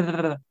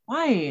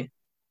why?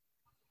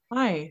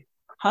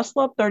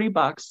 Hustle up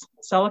 $30,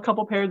 sell a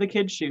couple pair of the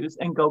kids' shoes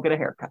and go get a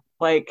haircut.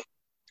 Like,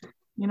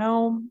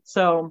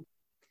 so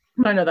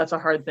I know that's a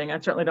hard thing. I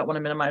certainly don't want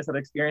to minimize that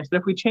experience.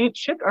 But if we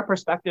shift our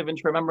perspective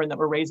into remembering that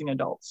we're raising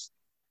adults,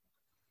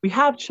 we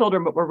have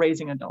children, but we're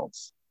raising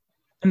adults.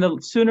 And the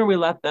sooner we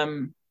let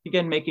them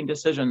begin making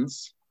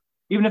decisions,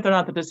 even if they're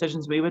not the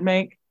decisions we would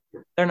make,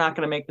 they're not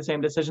going to make the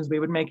same decisions we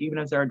would make, even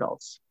if they're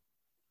adults.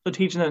 So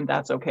teaching them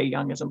that's okay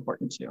young is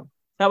important too.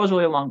 That was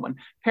really a long one.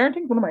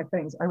 Parenting is one of my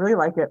things. I really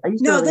like it.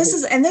 This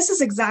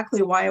is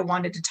exactly why I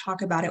wanted to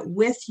talk about it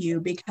with you,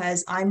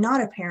 because I'm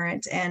not a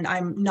parent and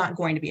I'm not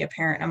going to be a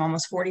parent. I'm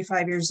almost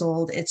 45 years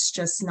old. It's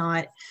just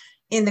not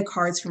in the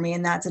cards for me.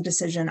 And that's a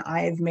decision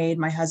I've made,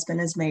 my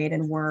husband has made,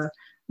 and we're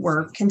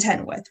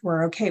content with,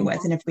 we're okay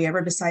with. And if we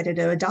ever decided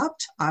to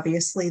adopt,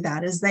 obviously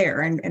that is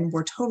there and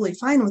we're totally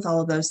fine with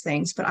all of those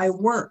things. But I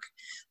work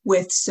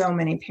with so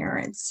many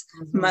parents,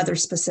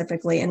 mothers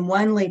specifically. And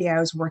one lady I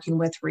was working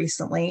with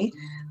recently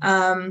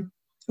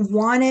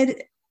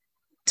wanted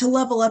to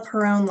level up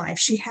her own life.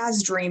 She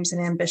has dreams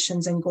and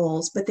ambitions and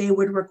goals, but they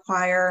would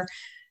require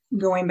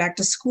going back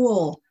to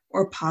school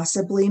or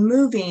possibly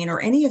moving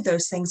or any of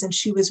those things. And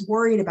she was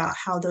worried about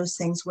how those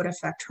things would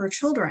affect her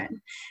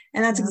children.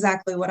 And that's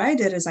exactly what I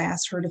did, is I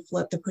asked her to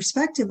flip the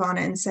perspective on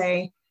it and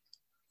say,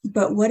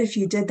 but what if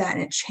you did that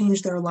and it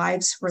changed their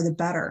lives for the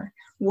better?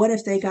 What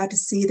if they got to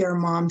see their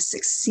mom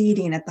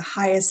succeeding at the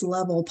highest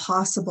level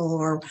possible,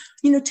 or,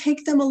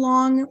 take them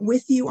along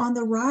with you on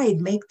the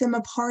ride, make them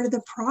a part of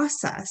the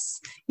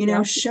process,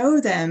 show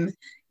them,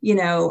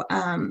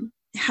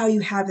 how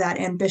you have that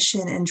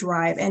ambition and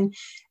drive. And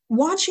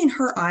watching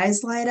her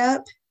eyes light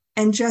up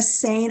and just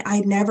saying,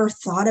 I never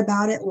thought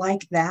about it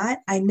like that.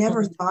 I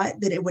never thought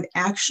that it would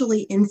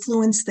actually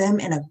influence them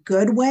in a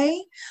good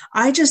way.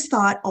 I just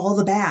thought all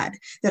the bad,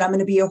 that I'm going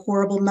to be a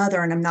horrible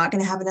mother and I'm not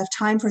going to have enough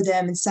time for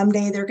them. And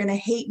someday they're going to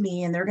hate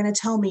me and they're going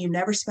to tell me you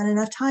never spent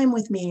enough time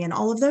with me and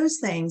all of those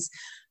things.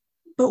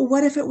 But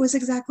what if it was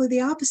exactly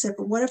the opposite?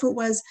 But what if it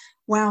was,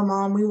 wow,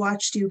 Mom, we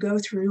watched you go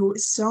through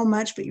so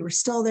much, but you were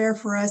still there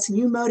for us and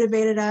you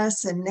motivated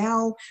us. And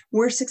now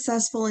we're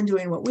successful in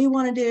doing what we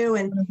want to do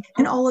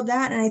and all of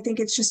that. And I think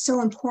it's just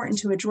so important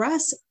to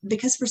address,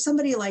 because for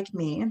somebody like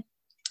me,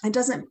 it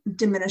doesn't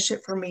diminish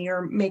it for me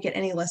or make it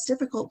any less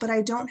difficult, but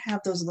I don't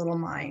have those little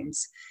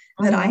minds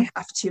that I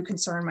have to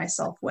concern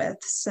myself with.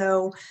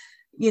 So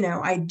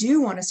I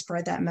do want to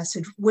spread that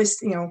message with,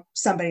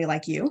 somebody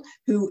like you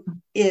who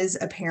is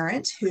a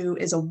parent, who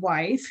is a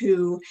wife,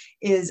 who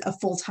is a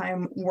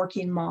full-time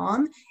working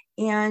mom.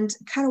 and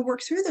kind of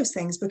work through those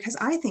things, because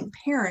I think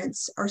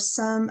parents are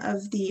some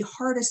of the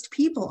hardest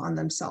people on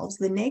themselves.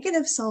 The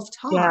negative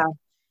self-talk Yeah,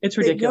 it's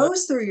that ridiculous.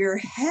 goes through your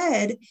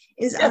head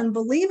is Yeah.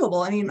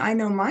 unbelievable. I mean, I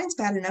know mine's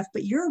bad enough,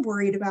 but you're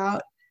worried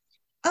about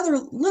other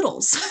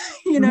littles,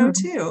 Mhm.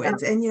 too. Yeah.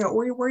 And,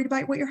 or you're worried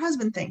about what your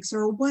husband thinks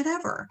or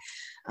whatever.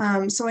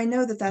 So I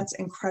know that that's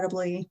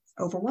incredibly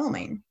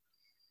overwhelming.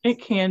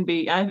 It can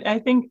be. I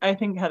think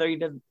Heather, you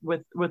did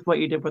with what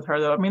you did with her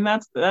though. I mean,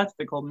 that's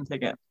the golden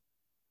ticket,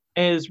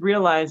 is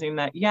realizing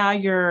that,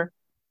 yeah,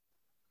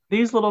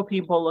 these little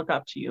people look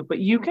up to you, but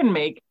you can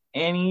make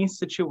any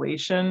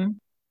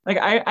situation. Like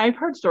I've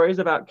heard stories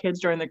about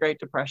kids during the Great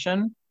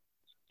Depression,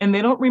 and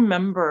they don't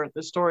remember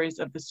the stories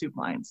of the soup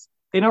lines.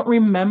 They don't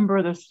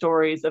remember the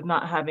stories of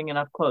not having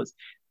enough clothes.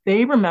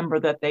 They remember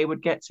that they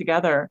would get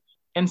together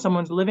in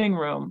someone's living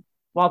room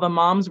while the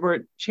moms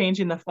were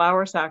changing the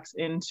flour sacks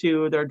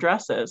into their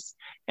dresses,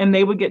 and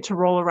they would get to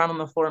roll around on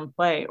the floor and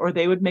play, or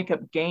they would make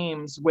up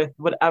games with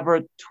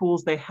whatever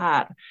tools they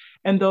had.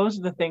 And those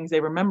are the things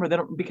they remember. They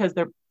don't, because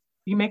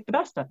you make the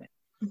best of it,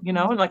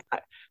 and like,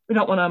 we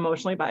don't want to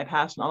emotionally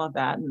bypass and all of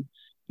that. And,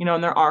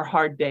 and there are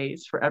hard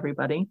days for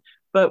everybody.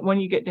 But when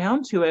you get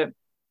down to it,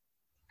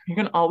 you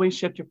can always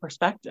shift your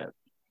perspective.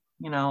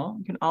 You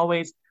can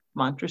always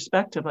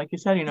perspective, like you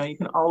said. You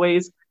can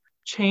always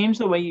change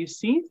the way you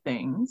see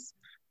things,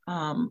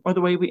 or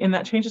the way and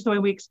that changes the way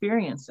we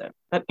experience it.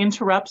 That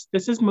interrupts.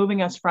 This is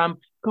moving us from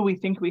who we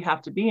think we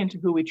have to be into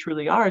who we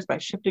truly are, is by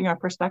shifting our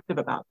perspective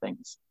about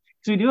things.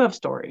 Because we do have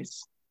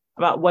stories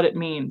about what it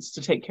means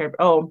to take care of.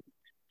 Oh,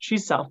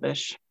 she's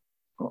selfish.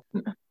 Well,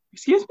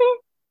 excuse me?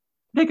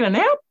 Taking a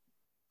nap?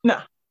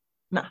 No,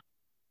 no.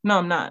 No,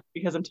 I'm not,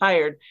 because I'm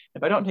tired.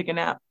 If I don't take a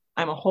nap,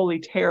 I'm a holy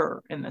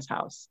terror in this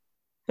house.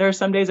 There are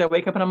some days I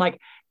wake up and I'm like,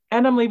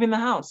 and I'm leaving the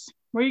house.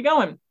 Where are you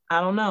going?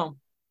 I don't know.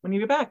 When you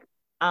get back?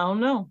 I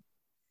don't know.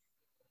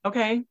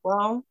 Okay,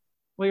 well,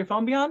 will your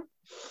phone be on?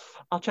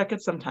 I'll check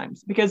it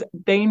sometimes, because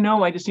they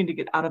know I just need to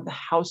get out of the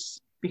house,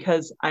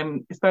 because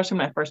especially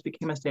when I first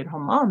became a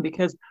stay-at-home mom,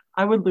 because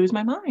I would lose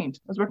my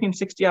mind. I was working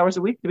 60 hours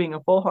a week to being a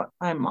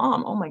full-time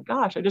mom. Oh my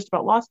gosh, I just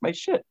about lost my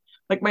shit.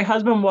 Like, my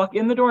husband would walk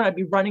in the door and I'd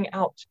be running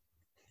out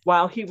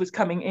while he was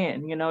coming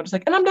in, just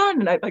like, and I'm done.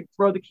 And I'd like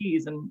throw the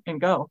keys and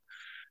go.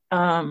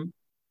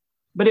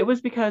 But it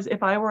was because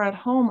if I were at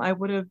home, I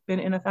would have been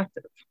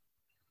ineffective.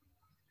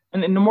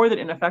 And no more than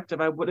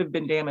ineffective, I would have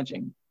been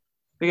damaging,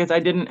 because I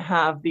didn't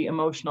have the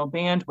emotional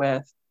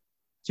bandwidth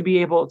to be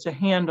able to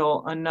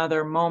handle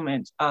another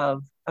moment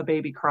of a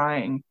baby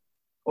crying,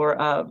 or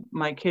of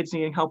my kids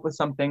needing help with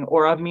something,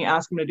 or of me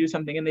asking them to do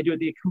something and they do it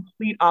the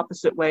complete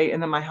opposite way.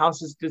 And then my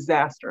house is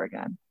disaster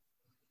again,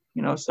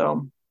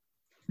 so.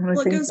 Well,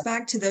 it goes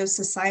back to those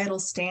societal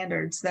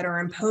standards that are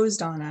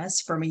imposed on us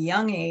from a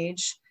young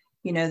age,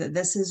 that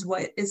this is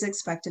what is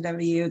expected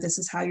of you. This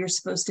is how you're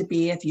supposed to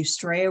be. If you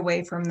stray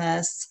away from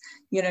this,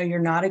 you're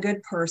not a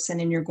good person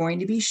and you're going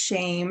to be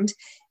shamed.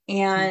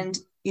 And,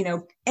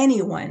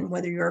 anyone,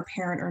 whether you're a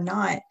parent or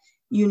not,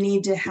 you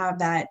need to have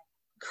that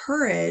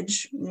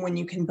courage, when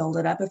you can build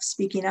it up, of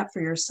speaking up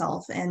for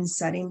yourself and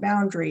setting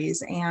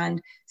boundaries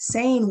and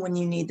saying when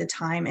you need the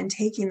time and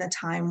taking the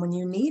time when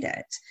you need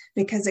it,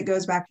 because it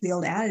goes back to the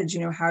old adage,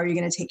 how are you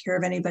going to take care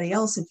of anybody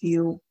else if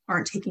you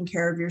aren't taking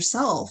care of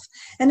yourself?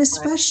 And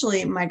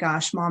especially, my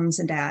gosh, moms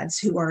and dads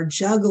who are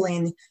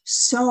juggling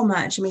so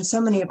much. I mean, so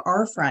many of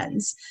our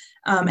friends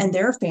and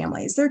their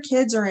families, their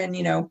kids are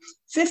in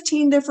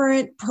 15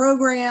 different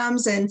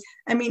programs. And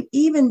I mean,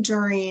 even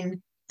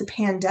during the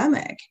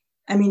pandemic,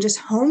 I mean, just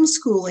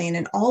homeschooling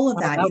and all of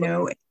that,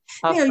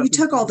 you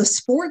took all the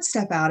sports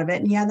stuff out of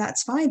it, and yeah,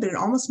 that's fine, but it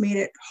almost made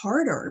it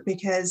harder,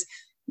 because,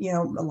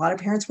 a lot of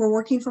parents were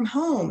working from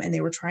home and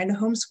they were trying to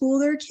homeschool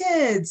their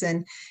kids,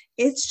 and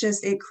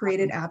it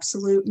created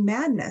absolute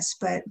madness.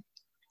 But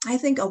I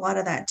think a lot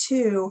of that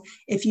too,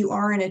 if you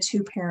are in a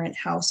 2-parent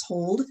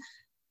household,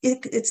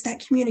 it's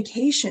that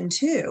communication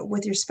too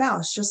with your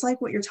spouse, just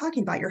like what you're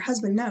talking about. Your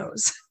husband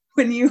knows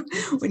when you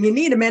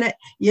need a minute,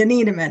 you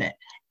need a minute.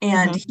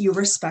 And he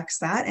respects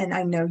that. And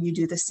I know you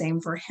do the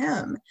same for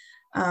him.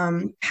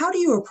 How do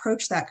you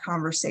approach that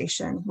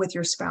conversation with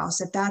your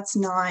spouse if that's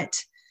not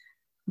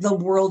the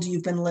world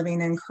you've been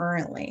living in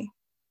currently?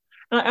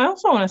 And I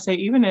also want to say,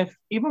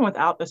 even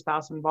without the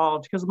spouse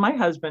involved, because my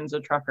husband's a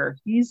trucker,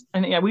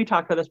 we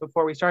talked about this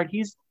before we started.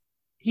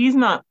 He's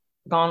not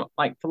gone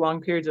like for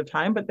long periods of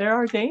time, but there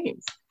are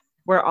days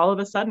where all of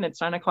a sudden it's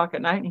 9:00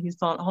 at night and he's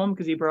still at home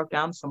because he broke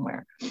down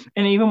somewhere.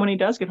 And even when he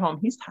does get home,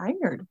 he's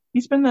tired.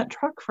 He's been in that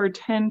truck for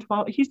 10,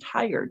 12, he's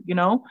tired,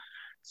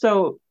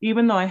 So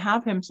even though I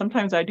have him,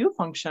 sometimes I do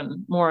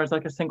function more as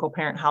like a single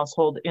parent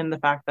household, in the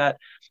fact that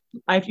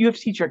you have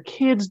to teach your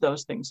kids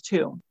those things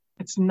too.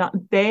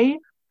 They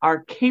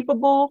are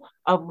capable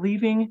of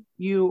leaving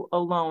you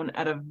alone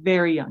at a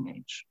very young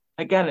age.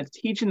 Again, it's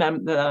teaching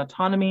them the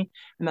autonomy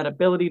and that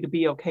ability to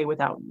be okay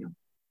without you.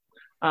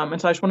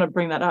 And so I just want to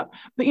bring that up.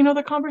 But,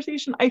 the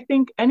conversation, I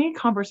think any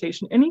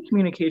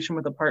communication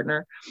with a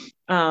partner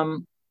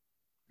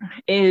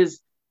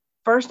is,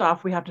 first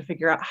off, we have to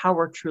figure out how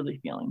we're truly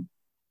feeling.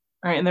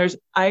 All right. And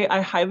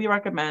I highly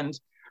recommend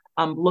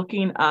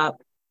looking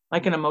up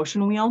like an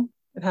emotion wheel.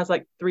 It has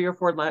like 3 or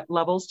 4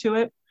 levels to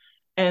it.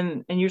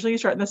 And usually you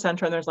start in the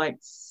center and there's like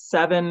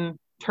 7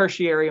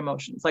 tertiary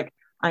emotions. Like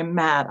I'm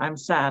mad, I'm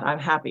sad, I'm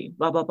happy,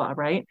 blah, blah, blah.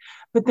 Right.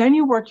 But then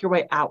you work your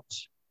way out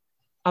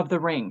of the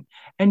ring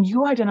and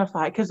you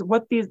identify, because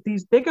what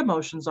these big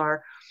emotions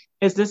are,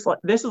 is this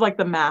is like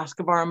the mask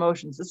of our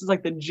emotions. This is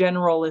like the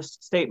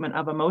generalist statement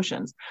of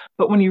emotions.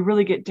 But when you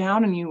really get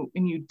down and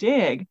you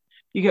dig,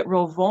 you get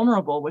real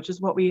vulnerable, which is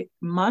what we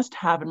must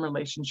have in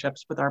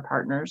relationships with our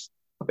partners,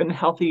 in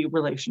healthy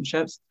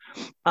relationships,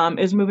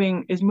 is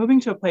moving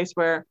to a place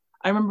where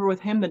I remember with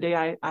him the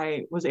day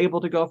I was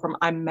able to go from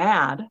I'm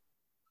mad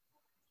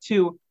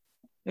to,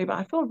 babe,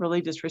 I feel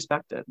really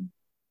disrespected.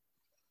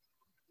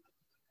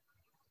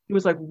 He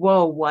was like,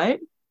 whoa, what?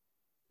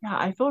 Yeah,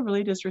 I feel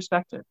really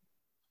disrespected.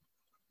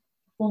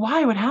 Well,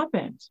 why? What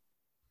happened?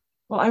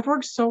 Well, I've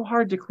worked so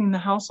hard to clean the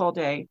house all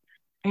day.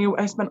 And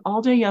I spent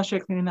all day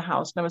yesterday cleaning the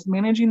house, and I was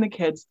managing the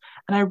kids.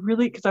 And I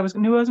really, because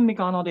knew I was going to be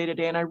gone all day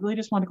today, and I really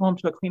just wanted to go home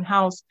to a clean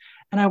house.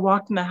 And I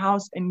walked in the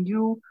house, and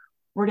you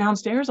were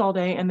downstairs all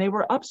day, and they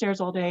were upstairs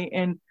all day.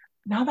 And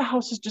now the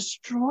house is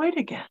destroyed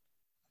again.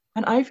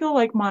 And I feel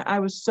like I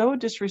was so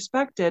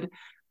disrespected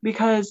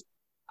because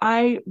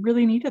I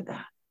really needed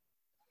that.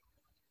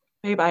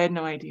 Babe, I had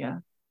no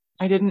idea.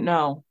 I didn't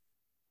know.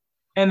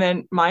 And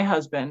then my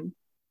husband,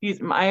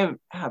 I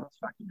have a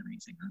fucking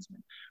amazing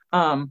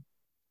husband.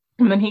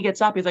 And then he gets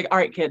up, he's like, all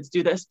right, kids,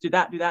 do this, do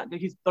that, do that.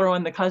 He's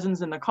throwing the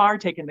cousins in the car,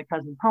 taking the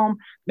cousins home,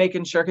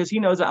 making sure, because he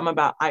knows that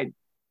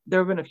there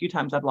have been a few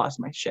times I've lost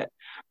my shit,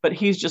 but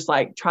he's just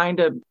like trying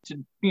to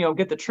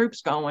get the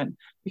troops going,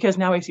 because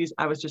now he sees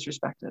I was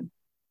disrespected.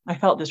 I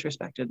felt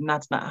disrespected, and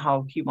that's not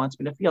how he wants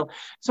me to feel.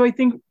 So I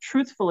think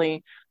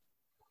truthfully,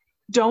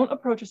 don't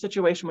approach a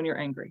situation when you're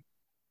angry.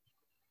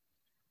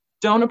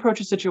 Don't approach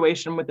a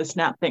situation with the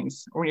snap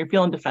things or when you're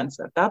feeling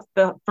defensive.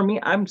 For me,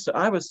 I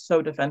was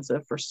so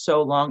defensive for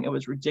so long. It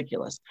was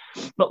ridiculous.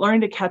 But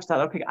learning to catch that,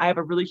 okay, I have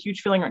a really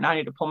huge feeling right now. I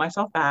need to pull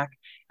myself back.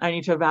 I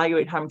need to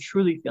evaluate how I'm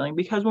truly feeling,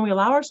 because when we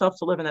allow ourselves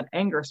to live in that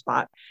anger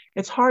spot,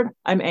 it's hard.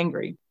 I'm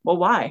angry. Well,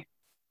 why?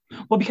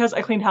 Well, because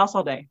I cleaned house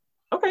all day.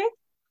 Okay.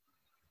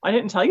 I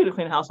didn't tell you to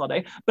clean house all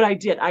day, but I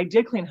did. I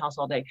did clean house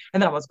all day.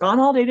 And then I was gone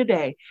all day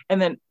today.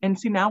 And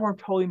see, now we're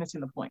totally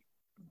missing the point.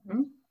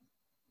 Mm-hmm.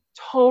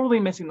 Totally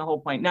missing the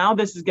whole point. Now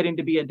this is getting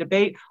to be a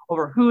debate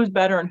over who's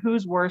better and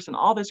who's worse and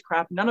all this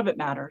crap. None of it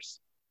matters.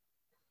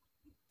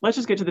 Let's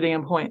just get to the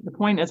damn point. The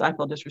point is I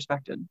feel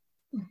disrespected.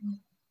 Mm-hmm.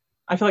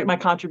 I feel like my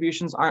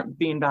contributions aren't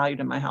being valued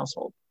in my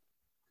household.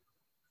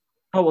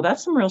 Oh, well,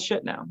 that's some real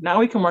shit now. Now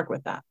we can work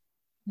with that.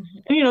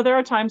 Mm-hmm. And, there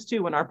are times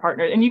too when our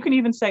partner, and you can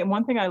even say,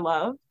 one thing I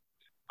love,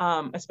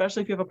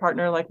 especially if you have a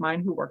partner like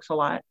mine who works a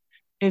lot,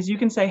 is you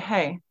can say,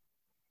 hey,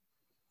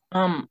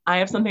 I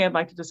have something I'd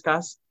like to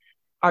discuss.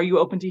 Are you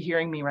open to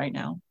hearing me right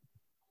now?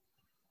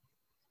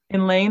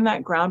 And laying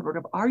that groundwork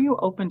of, are you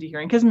open to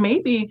hearing? Because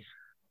maybe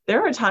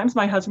there are times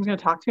my husband's going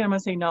to talk to me and I'm going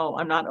to say, no,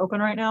 I'm not open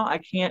right now. I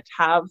can't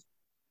have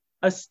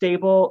a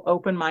stable,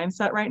 open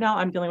mindset right now.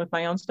 I'm dealing with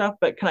my own stuff,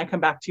 but can I come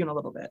back to you in a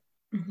little bit?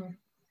 Mm-hmm.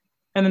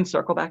 And then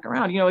circle back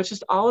around. It's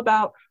just all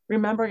about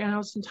remembering. I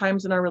know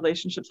sometimes in our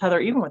relationships, Heather,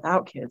 even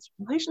without kids,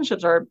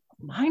 relationships are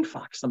mind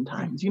fucked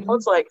sometimes. Mm-hmm.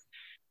 It's like,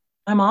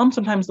 my mom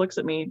sometimes looks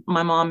at me.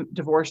 My mom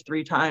divorced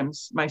 3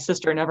 times. My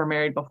sister never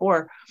married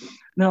before. And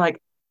they're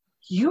like,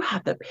 you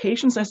have the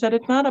patience. I said,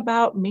 it's not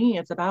about me.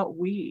 It's about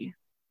we.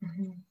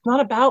 Mm-hmm. It's not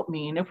about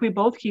me. And if we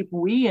both keep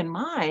we in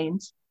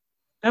mind,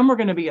 then we're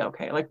going to be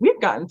okay. Like, we've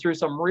gotten through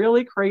some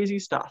really crazy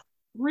stuff,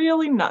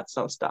 really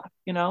nutso stuff,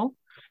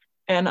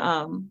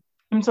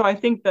 And so I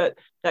think that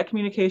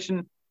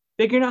communication,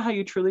 figuring out how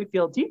you truly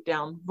feel deep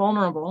down,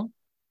 vulnerable,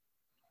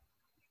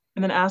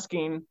 and then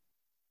asking,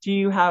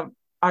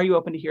 are you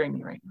open to hearing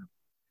me right now?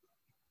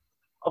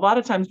 A lot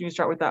of times when you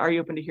start with that, are you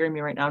open to hearing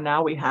me right now?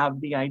 Now we have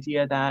the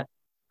idea that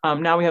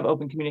now we have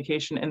open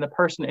communication, and the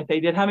person, if they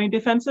did have any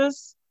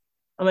defenses,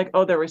 are like,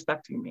 oh, they're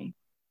respecting me.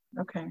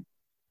 Okay.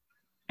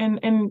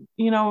 And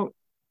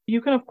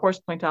you can of course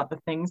point out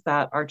the things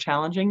that are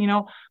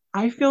challenging.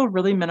 I feel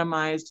really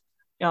minimized.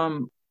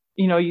 And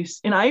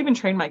I even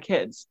train my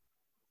kids.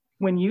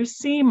 When you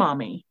see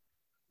mommy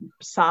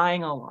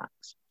sighing a lot,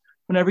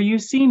 whenever you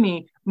see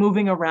me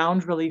moving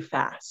around really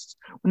fast,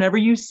 whenever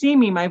you see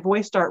me, my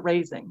voice start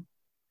raising,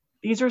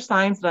 these are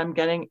signs that I'm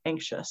getting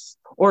anxious.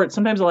 Or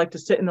sometimes I like to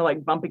sit and they'll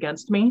like bump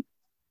against me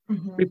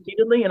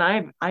repeatedly. And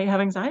I have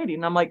anxiety,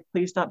 and I'm like,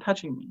 please stop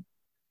touching me.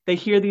 They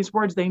hear these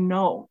words, they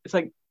know. It's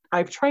like,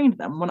 I've trained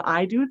them. When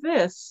I do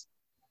this,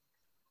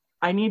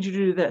 I need you to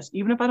do this.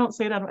 Even if I don't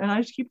say that, and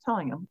I just keep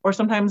telling them. Or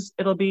sometimes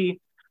it'll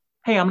be,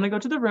 hey, I'm going to go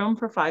to the room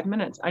for 5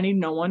 minutes. I need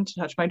no one to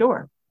touch my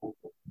door.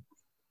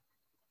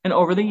 And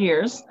over the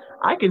years,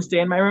 I can stay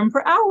in my room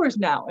for hours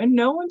now and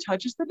no one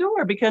touches the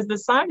door, because the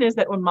sign is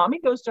that when mommy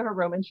goes to her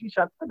room and she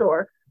shuts the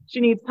door, she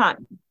needs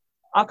time.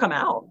 I'll come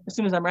out as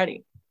soon as I'm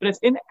ready. But it's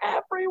in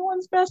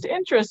everyone's best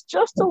interest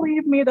just to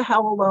leave me the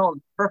hell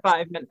alone for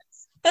 5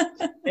 minutes.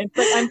 It's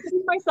like I'm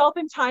putting myself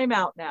in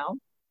timeout now.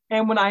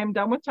 and when I am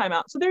done with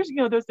timeout. So there's,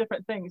 those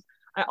different things.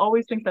 I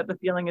always think that the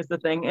feeling is the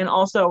thing. And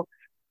also,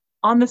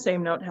 on the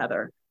same note,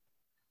 Heather,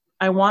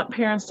 I want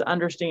parents to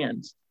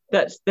understand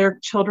that their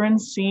children,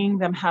 seeing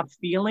them have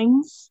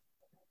feelings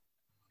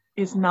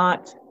is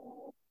not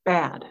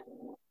bad.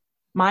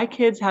 My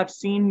kids have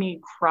seen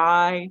me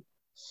cry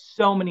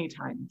so many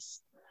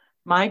times.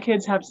 My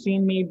kids have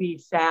seen me be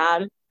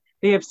sad.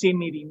 They have seen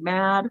me be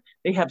mad.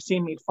 They have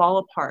seen me fall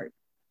apart.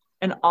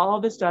 And all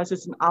of this does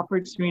is an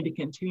opportunity to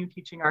continue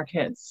teaching our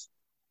kids.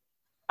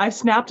 I've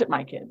snapped at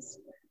my kids.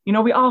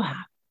 We all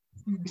have.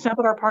 We snap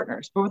at our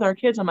partners. But with our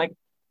kids, I'm like,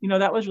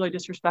 that was really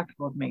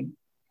disrespectful of me.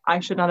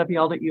 I should not have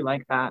yelled at you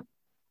like that.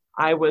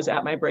 I was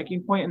at my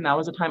breaking point, and that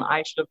was the time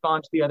I should have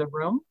gone to the other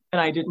room, and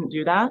I didn't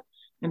do that.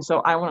 And so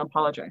I want to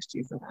apologize to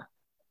you for that.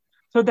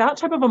 So that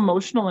type of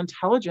emotional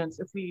intelligence,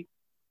 if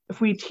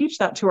we teach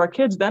that to our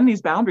kids, then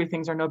these boundary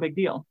things are no big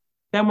deal.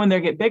 Then when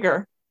they get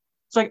bigger,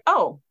 it's like,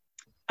 oh,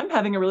 I'm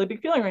having a really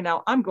big feeling right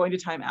now. I'm going to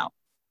time out.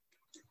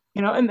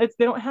 And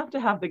they don't have to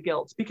have the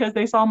guilt because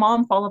they saw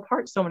mom fall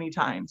apart so many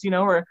times,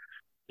 or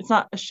it's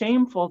not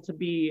shameful to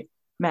be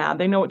mad.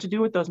 They know what to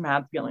do with those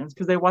mad feelings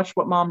because they watched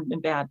what mom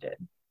and dad did.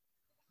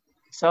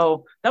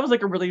 So that was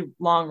like a really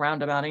long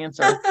roundabout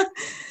answer.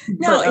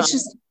 No, but,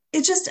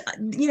 it's just,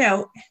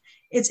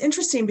 it's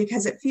interesting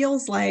because it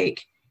feels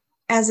like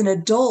as an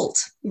adult,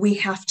 we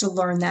have to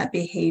learn that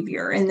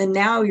behavior. And then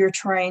now you're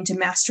trying to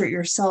master it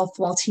yourself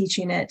while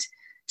teaching it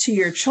to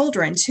your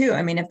children too.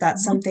 I mean, if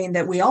that's something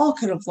that we all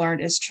could have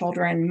learned as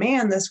children,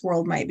 man, this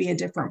world might be a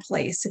different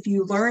place. If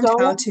you learned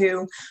how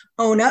to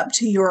own up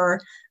to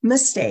your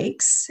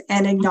mistakes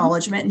and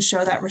acknowledgement and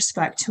show that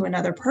respect to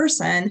another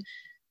person,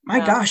 my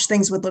gosh,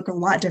 things would look a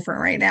lot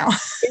different right now.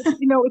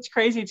 It's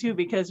crazy too,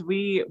 because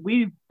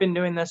we've been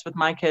doing this with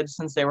my kids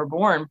since they were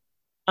born.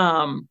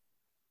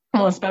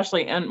 Well,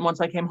 especially, and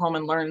once I came home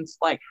and learned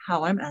like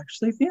how I'm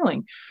actually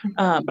feeling.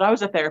 But I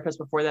was a therapist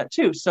before that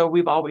too. So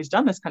we've always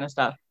done this kind of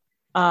stuff.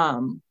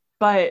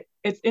 But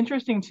it's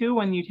interesting too,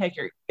 when you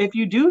if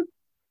you do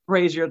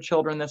raise your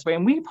children this way,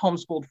 and we've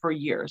homeschooled for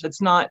years,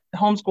 it's not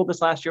homeschooled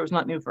this last year, was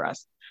not new for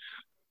us,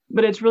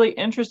 but it's really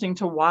interesting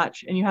to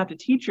watch. And you have to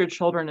teach your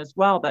children as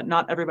well that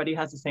not everybody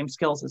has the same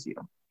skills as you,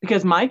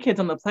 because my kids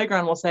on the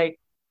playground will say,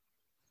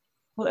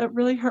 well, it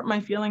really hurt my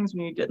feelings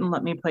when you didn't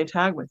let me play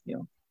tag with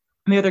you.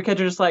 And the other kids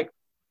are just like,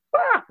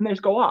 ah, and they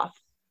just go off,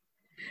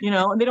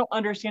 and they don't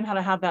understand how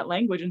to have that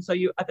language. And so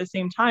you, at the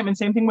same time, and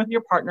same thing with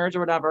your partners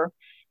or whatever,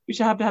 you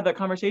should have to have that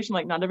conversation.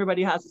 Like, not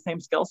everybody has the same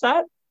skill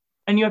set,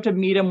 and you have to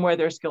meet them where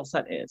their skill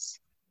set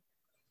is.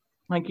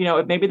 Like,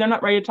 maybe they're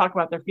not ready to talk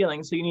about their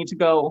feelings. So you need to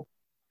go,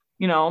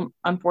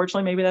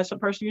 unfortunately, maybe that's the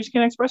person you just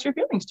can't express your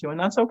feelings to, and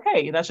that's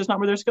okay. That's just not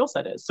where their skill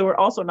set is. So we're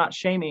also not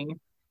shaming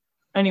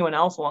anyone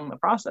else along the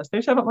process. They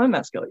just haven't learned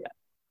that skill yet.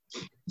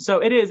 So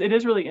it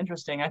is really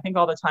interesting. I think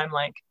all the time,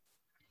 like,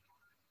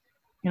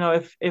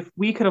 if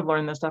we could have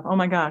learned this stuff, oh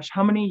my gosh,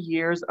 how many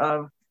years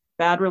of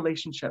bad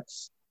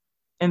relationships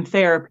and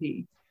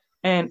therapy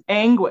and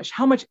anguish,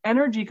 how much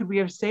energy could we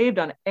have saved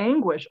on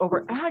anguish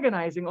over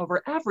agonizing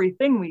over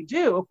everything we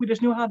do if we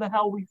just knew how the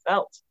hell we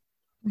felt?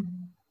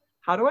 Mm-hmm.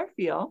 How do I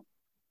feel?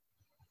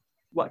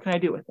 What can I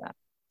do with that?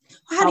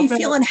 How do you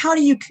feel, and how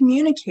do you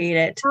communicate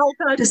it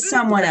to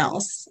someone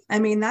else? I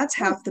mean, that's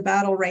half the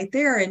battle right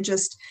there. And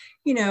just,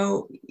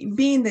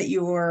 being that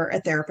you were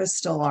a therapist,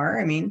 still are,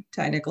 I mean,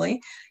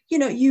 technically,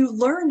 you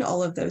learned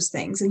all of those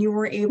things and you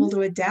were able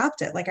to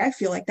adapt it. Like, I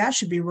feel like that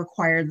should be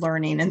required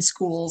learning in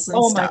schools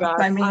and stuff. My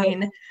God. I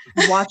mean,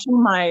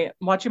 watching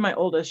my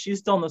oldest, she's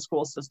still in the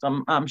school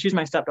system. She's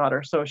my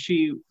stepdaughter. So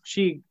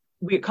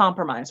we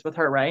compromised with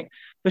her, right?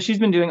 But she's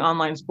been doing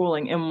online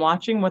schooling, and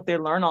watching what they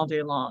learn all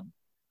day long,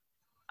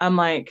 I'm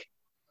like,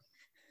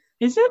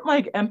 isn't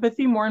like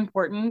empathy more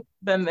important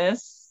than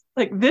this?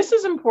 Like, this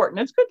is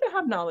important. It's good to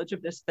have knowledge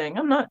of this thing.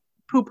 I'm not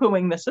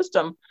poo-pooing the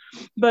system,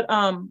 but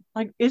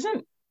like,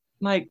 isn't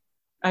like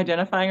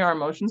identifying our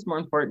emotions more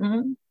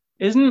important?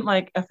 Isn't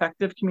like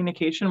effective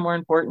communication more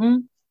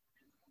important?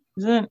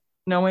 Isn't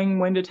knowing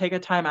when to take a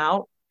time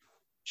out?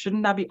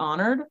 Shouldn't that be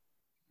honored?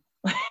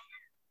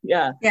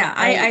 Yeah.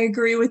 I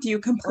agree with you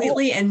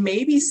completely. And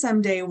maybe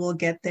someday we'll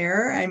get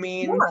there. I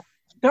mean,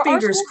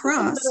 fingers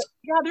crossed.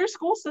 There's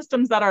school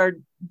systems that are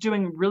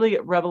doing really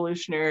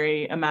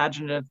revolutionary,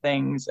 imaginative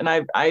things. And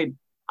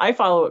I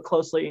follow it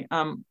closely.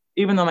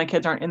 Even though my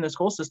kids aren't in the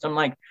school system,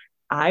 like,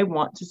 I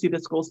want to see the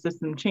school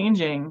system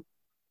changing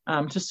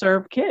to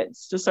serve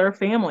kids, to serve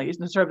families,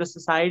 and to serve the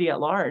society at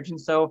large.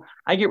 And so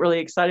I get really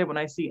excited when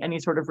I see any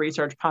sort of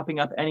research popping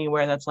up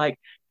anywhere that's like,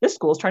 this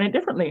school's trying it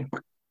differently.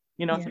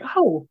 It's like,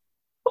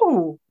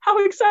 oh,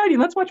 how exciting.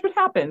 Let's watch what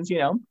happens,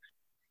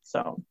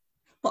 So.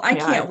 Well, I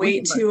can't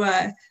wait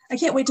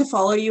to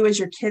follow you as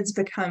your kids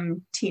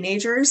become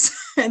teenagers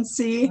and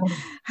see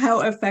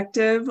how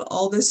effective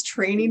all this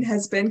training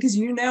has been, because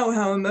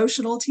how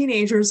emotional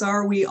teenagers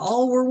are. We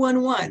all were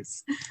one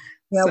once.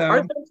 Yeah, so.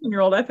 Our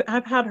 13-year-old,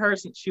 I've had her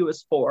since she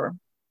was 4.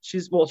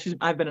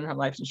 I've been in her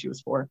life since she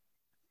was 4.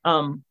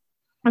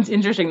 It's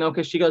interesting though,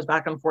 because she goes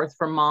back and forth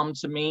from mom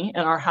to me,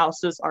 and our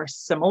houses are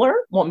similar.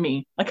 Well,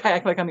 me, like, I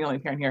act like I'm the only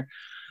parent here.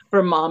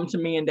 from mom to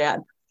me and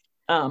dad.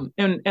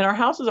 And our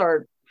houses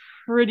are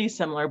pretty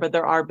similar, but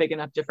there are big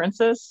enough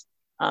differences.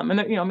 And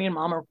you know, me and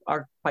mom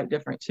are quite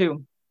different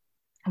too.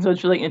 So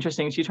it's really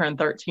interesting. She turned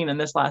 13 and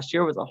this last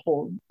year was a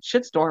whole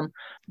shitstorm.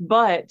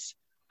 But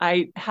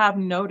I have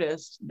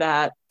noticed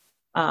that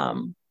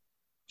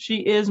she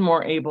is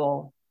more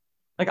able,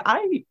 like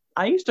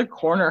I used to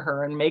corner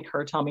her and make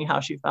her tell me how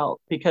she felt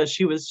because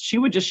she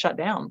would just shut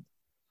down.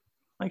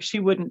 Like she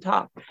wouldn't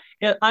talk.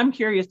 I'm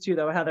curious too,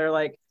 though, Heather,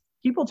 like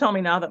people tell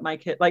me now that my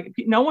kid, like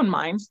no one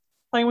minds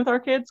playing with our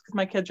kids because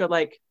my kids are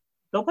like,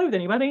 they'll play with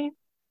anybody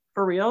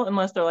for real,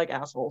 unless they're like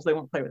assholes. They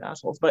won't play with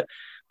assholes. But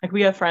like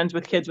we have friends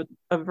with kids with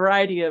a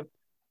variety of,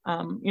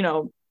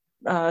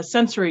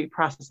 sensory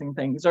processing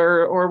things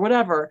or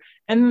whatever.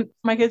 And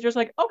my kids are just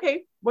like,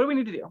 okay, what do we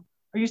need to do?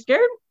 Are you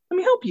scared? Let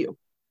me help you.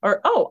 Or,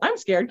 oh, I'm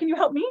scared. Can you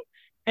help me?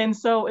 And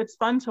so it's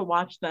fun to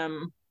watch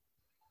them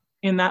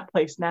in that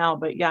place now.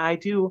 But yeah, I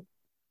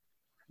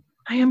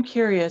am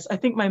curious. I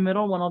think my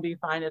middle one will be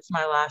fine. It's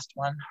my last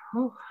one.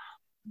 Oh,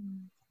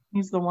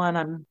 he's the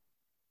one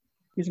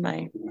he's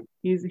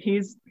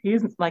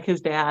like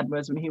his dad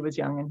was when he was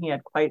young, and he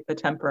had quite the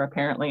temper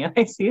apparently. And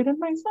I see it in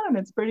my son.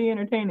 It's pretty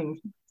entertaining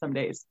some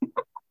days.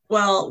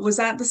 Well,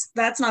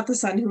 that's not the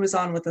son who was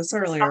on with us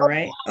earlier,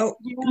 right? Oh,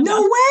 yeah,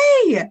 no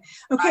way.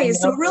 Okay,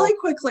 so really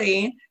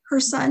quickly,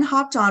 her son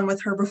hopped on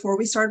with her before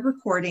we started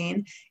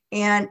recording.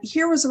 And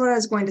here was what I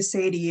was going to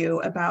say to you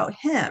about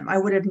him. I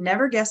would have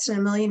never guessed in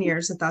a million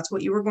years that that's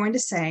what you were going to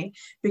say,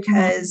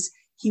 because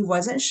he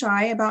wasn't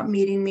shy about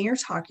meeting me or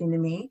talking to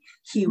me.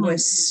 He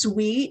was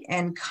sweet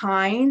and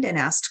kind and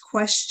asked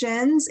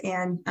questions.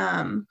 And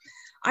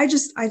I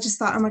just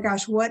thought, oh my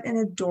gosh, what an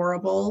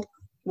adorable,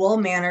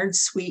 well-mannered,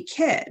 sweet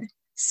kid.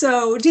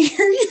 So to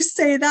hear you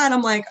say that,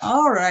 I'm like,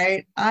 all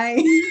right,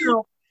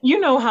 you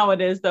know how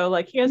it is though.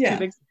 Like he has two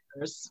big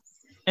sisters,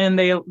 and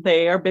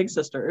they are big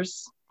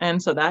sisters,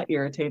 and so that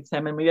irritates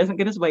him. And when he doesn't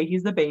get his way,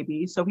 he's the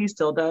baby, so he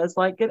still does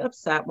like get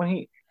upset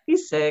when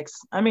he's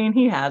 6. I mean,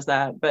 he has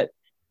that, but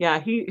yeah,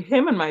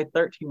 him and my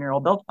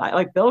 13-year-old, they'll fight.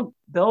 Like they'll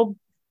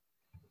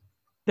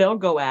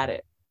go at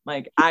it.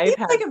 Like he's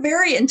like a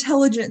very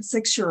intelligent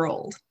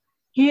 6-year-old.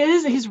 He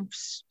is. He's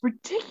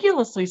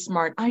ridiculously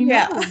smart. I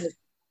know.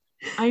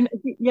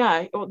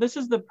 Yeah. Well, this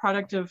is the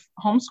product of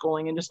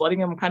homeschooling and just letting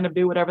them kind of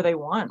do whatever they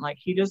want. Like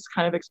he just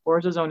kind of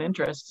explores his own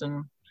interests.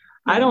 And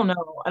I don't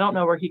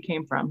know where he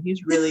came from.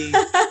 He's really,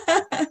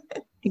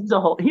 he's a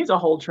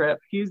whole trip.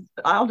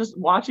 I'll just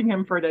watching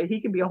him for a day.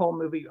 He can be a whole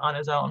movie on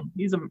his own.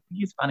 He's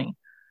funny,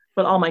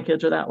 but all my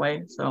kids are that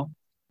way. So.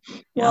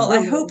 Yeah, well,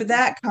 I hope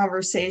that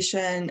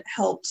conversation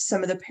helped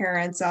some of the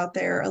parents out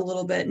there a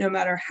little bit, no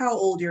matter how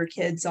old your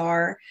kids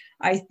are.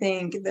 I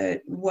think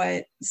that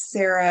what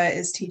Sarah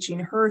is teaching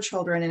her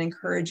children and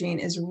encouraging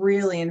is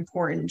really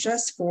important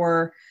just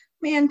for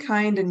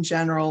mankind in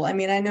general. I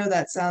mean, I know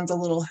that sounds a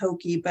little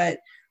hokey, but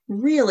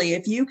really,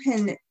 if you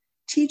can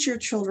teach your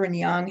children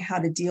young how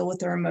to deal with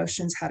their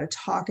emotions, how to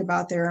talk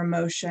about their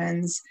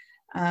emotions,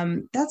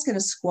 that's going to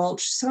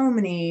squelch so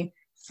many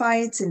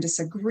fights and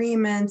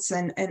disagreements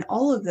and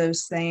all of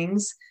those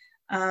things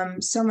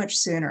so much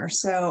sooner.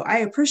 So I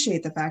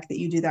appreciate the fact that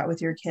you do that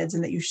with your kids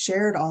and that you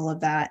shared all of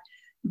that.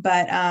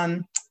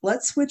 But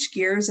let's switch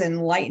gears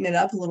and lighten it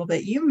up a little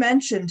bit. You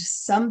mentioned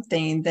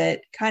something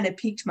that kind of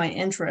piqued my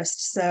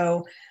interest.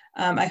 So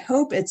I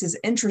hope it's as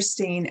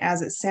interesting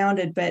as it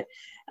sounded, but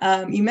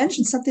you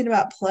mentioned something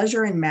about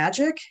pleasure and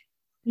magic.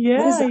 Yeah.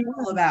 What is that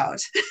all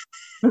about?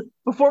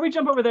 Before we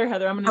jump over there,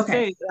 Heather, I'm going to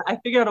say I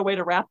figured out a way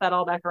to wrap that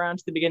all back around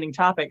to the beginning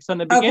topic. So in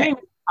the beginning,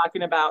 we're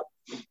talking about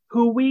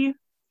who we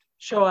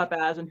show up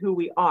as and who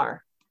we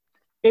are.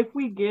 If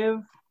we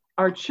give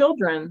our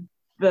children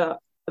the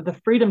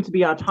freedom to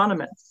be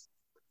autonomous,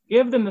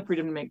 give them the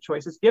freedom to make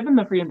choices, give them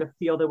the freedom to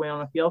feel the way they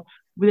want to feel,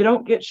 they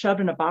don't get shoved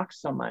in a box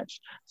so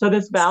much. So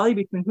this valley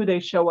between who they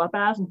show up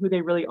as and who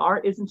they really are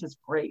isn't as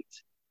great.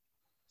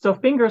 So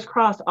fingers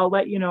crossed, I'll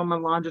let you know my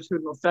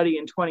longitudinal study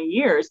in 20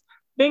 years.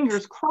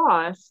 Fingers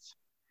crossed,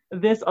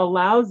 this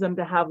allows them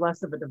to have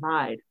less of a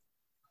divide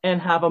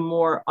and have a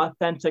more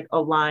authentic,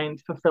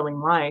 aligned, fulfilling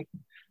life,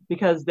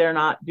 because they're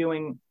not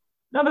doing,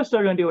 no, they're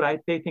still going to do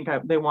what they think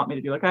they want me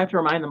to do. Like I have to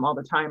remind them all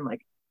the time,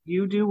 like,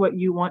 you do what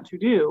you want to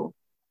do,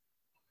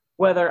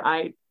 whether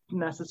I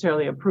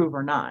necessarily approve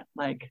or not.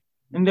 Like,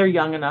 and they're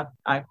young enough,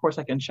 of course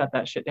I can shut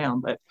that shit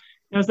down, but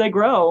as they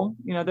grow,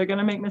 they're going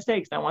to make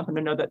mistakes. I want them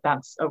to know that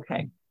that's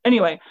okay.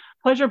 Anyway,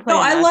 pleasure playing.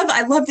 No,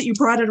 I love that you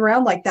brought it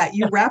around like that.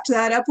 You wrapped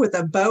that up with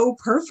a bow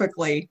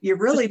perfectly. You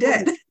really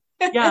did.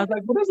 Yeah, I was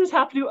like, what does this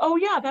have to do? Oh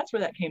yeah, that's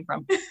where that came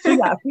from. So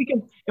yeah,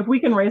 if we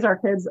can raise our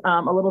kids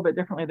a little bit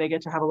differently, they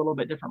get to have a little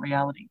bit different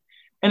reality.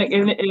 And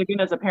again,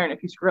 as a parent,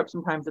 if you screw up,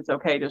 sometimes it's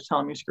okay. Just tell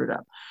them you screwed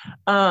up.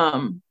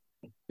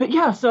 But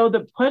yeah, so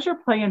the pleasure,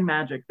 play, and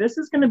magic. This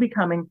is going to be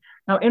coming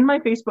now in my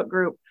Facebook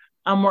group.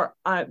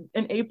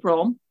 In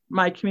April,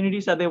 my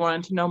community said they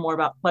wanted to know more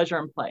about pleasure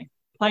and play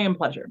and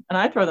pleasure. And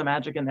I throw the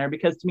magic in there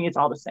because to me, it's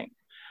all the same.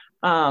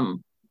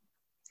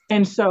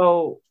 And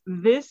so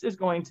this is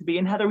going to be,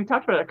 and Heather, we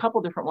talked about a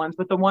couple different ones,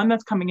 but the one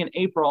that's coming in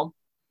April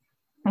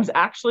is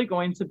actually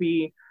going to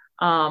be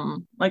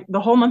Like the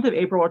whole month of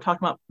April, we're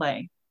talking about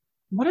play.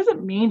 What does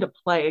it mean to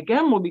play?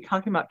 Again, we'll be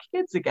talking about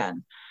kids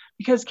again,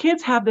 because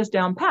kids have this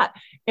down pat,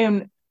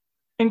 and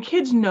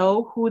kids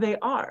know who they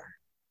are.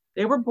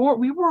 We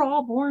were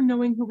all born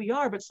knowing who we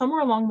are, but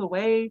somewhere along the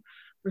way,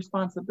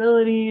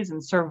 responsibilities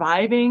and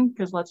surviving,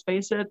 because let's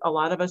face it, a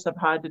lot of us have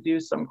had to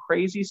do some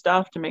crazy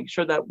stuff to make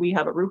sure that we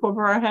have a roof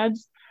over our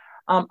heads.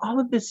 All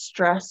of this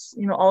stress,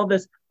 all of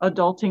this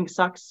adulting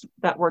sucks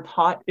that we're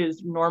taught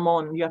is normal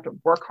and you have to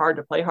work hard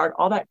to play hard.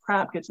 All that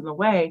crap gets in the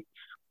way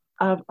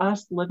of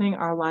us living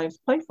our lives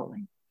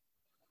playfully.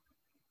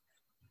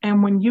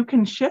 And when you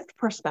can shift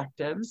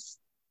perspectives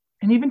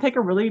and even take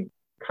a really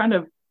kind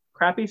of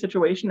crappy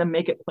situation and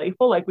make it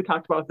playful, like we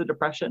talked about with the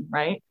depression,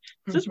 right?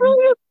 Mm-hmm. This is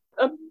really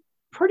a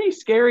pretty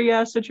scary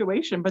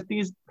situation, but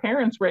these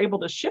parents were able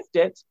to shift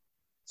it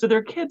so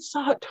their kids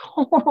saw it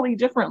totally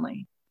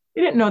differently.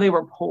 They didn't know they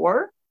were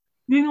poor.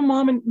 They knew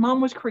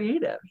mom was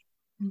creative.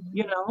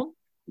 Mm-hmm.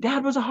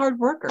 Dad was a hard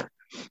worker.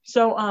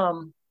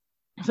 So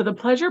the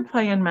pleasure,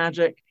 play, and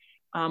magic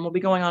will be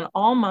going on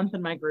all month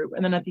in my group.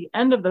 And then at the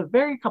end of the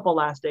very couple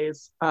last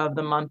days of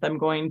the month, I'm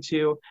going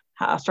to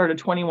start a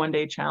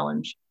 21-day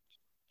challenge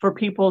for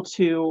people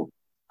to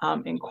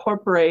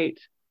incorporate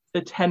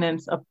the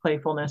tenets of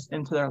playfulness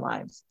into their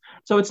lives.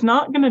 So it's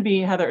not going to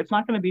be, Heather, it's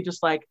not going to be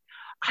just like,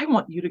 I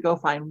want you to go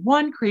find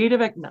one creative,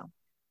 no.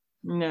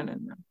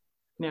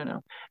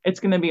 It's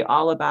going to be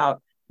all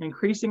about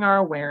increasing our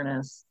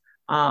awareness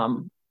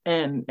and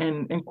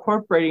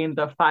incorporating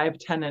the 5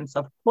 tenets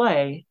of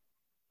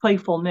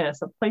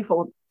playfulness, a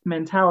playful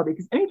mentality,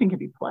 because anything can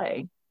be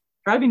play.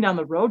 Driving down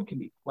the road can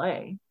be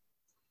play.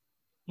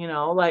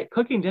 Like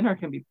cooking dinner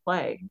can be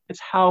play. It's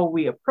how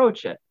we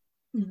approach it.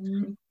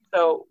 Mm-hmm.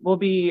 So we'll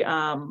be,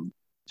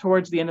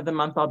 towards the end of the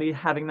month, I'll be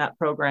having that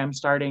program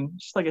starting,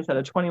 just like I said,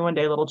 a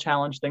 21-day little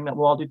challenge thing that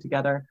we'll all do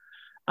together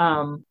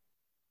to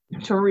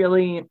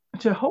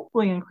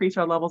hopefully increase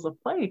our levels of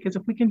play. Because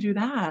if we can do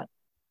that,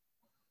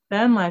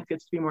 then life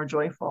gets to be more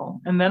joyful.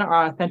 And then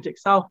our authentic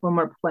self, when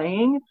we're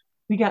playing,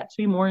 we get to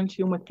be more in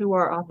tune with who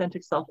our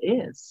authentic self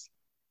is.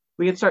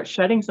 We can start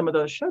shedding some of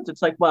those shoulds.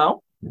 It's like,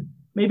 well,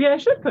 maybe I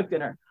should cook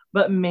dinner,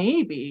 but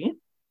maybe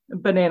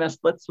banana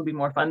splits will be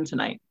more fun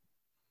tonight.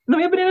 And then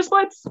we have banana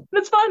splits, and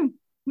it's fun.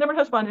 Never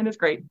has fun, and it's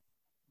great.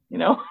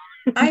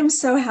 I'm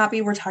so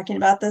happy we're talking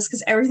about this,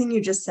 because everything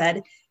you just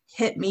said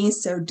hit me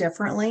so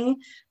differently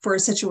for a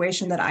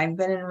situation that I've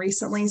been in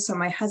recently. So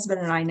my husband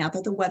and I, now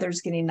that the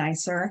weather's getting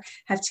nicer,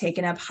 have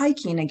taken up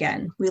hiking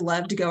again. We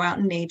love to go out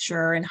in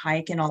nature and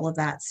hike and all of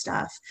that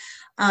stuff.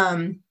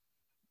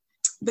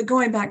 But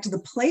going back to the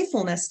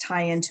playfulness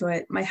tie into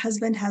it, my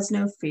husband has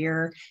no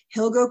fear.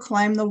 He'll go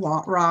climb the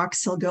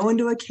rocks. He'll go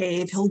into a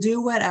cave. He'll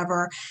do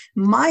whatever.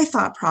 My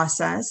thought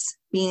process,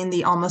 being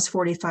the almost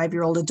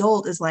 45-year-old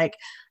adult, is like,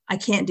 I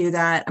can't do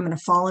that. I'm going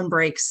to fall and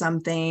break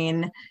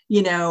something.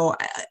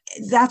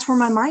 That's where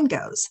my mind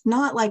goes.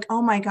 Not like,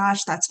 oh my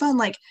gosh, that's fun.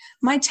 Like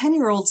my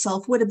 10-year-old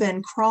self would have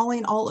been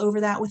crawling all over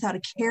that without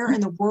a care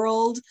in the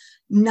world.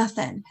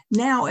 Nothing.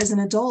 Now, as an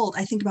adult,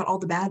 I think about all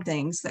the bad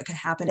things that could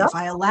happen if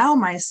I allow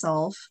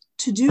myself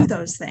to do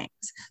those things.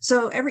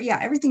 So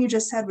everything you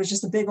just said was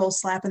just a big old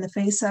slap in the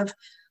face of,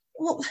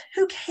 well,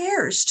 who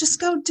cares? Just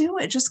go do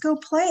it. Just go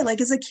play.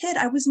 Like as a kid,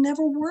 I was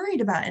never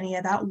worried about any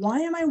of that. Why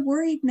am I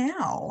worried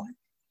now?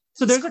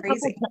 So there's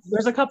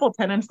a couple of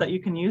tenets that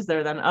you can use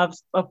there then of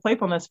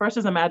playfulness. First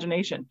is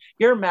imagination.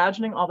 You're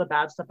imagining all the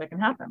bad stuff that can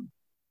happen.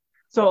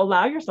 So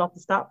allow yourself to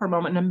stop for a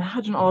moment and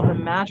imagine all of the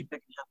magic that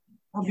can happen,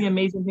 all the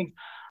amazing things.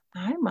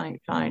 I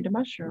might find a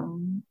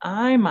mushroom.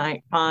 I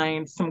might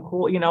find some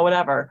cool,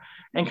 whatever,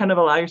 and kind of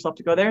allow yourself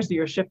to go there. So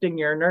you're shifting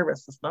your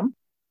nervous system,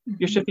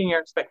 you're shifting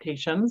your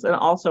expectations. And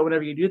also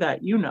whenever you do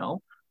that,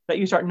 that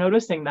you start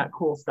noticing that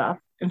cool stuff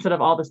instead of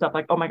all the stuff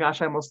like, oh my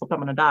gosh, I almost slipped, I'm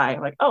going to die.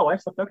 Like, oh, I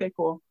slipped. Okay,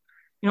 cool.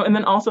 And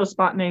then also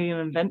spontaneity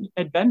and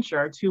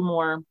adventure, 2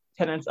 more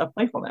tenets of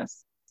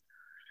playfulness.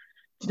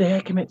 Today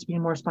I commit to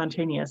being more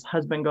spontaneous.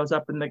 Husband goes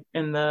up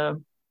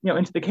into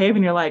the cave,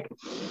 and you're like,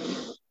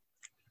 it's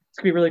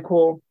gonna be really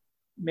cool.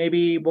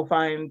 Maybe we'll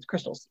find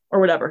crystals or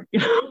whatever,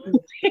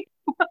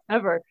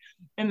 whatever.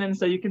 And then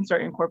so you can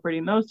start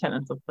incorporating those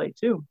tenets of play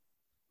too.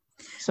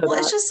 So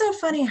it's just so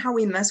funny how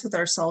we mess with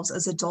ourselves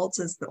as adults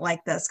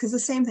like this, because the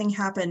same thing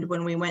happened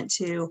when we went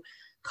to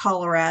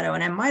Colorado.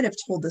 And I might have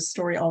told this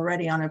story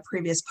already on a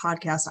previous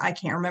podcast. I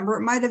can't remember.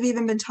 It might have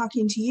even been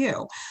talking to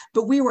you,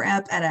 but we were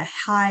up at a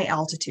high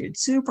altitude,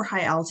 super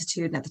high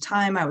altitude. And at the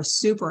time I was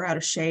super out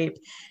of shape,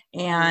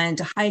 and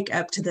to hike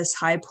up to this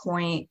high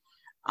point,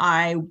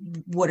 I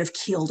would have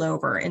keeled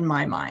over in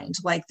my mind.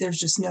 Like there's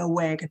just no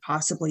way I could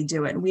possibly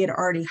do it. And we had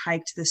already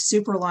hiked this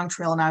super long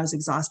trail and I was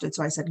exhausted.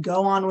 So I said,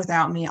 go on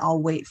without me.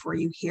 I'll wait for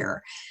you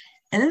here.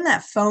 And then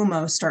that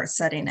FOMO starts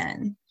setting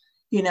in,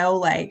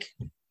 like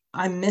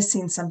I'm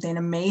missing something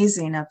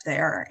amazing up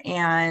there.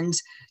 And,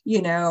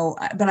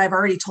 but I've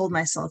already told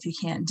myself, you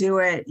can't do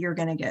it. You're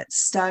going to get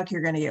stuck.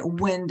 You're going to get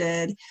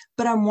winded.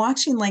 But I'm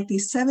watching like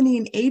these 70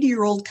 and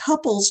 80-year-old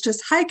couples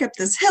just hike up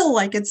this hill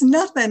like it's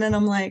nothing. And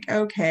I'm like,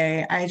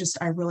 okay, I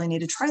really need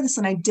to try this.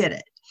 And I did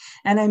it.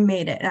 and I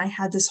made it. And I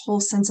had this whole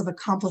sense of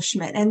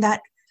accomplishment and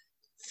that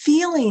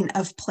feeling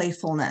of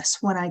playfulness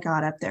when I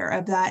got up there,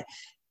 of that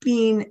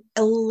being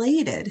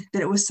elated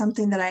that it was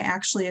something that I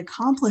actually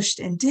accomplished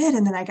and did.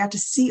 And then I got to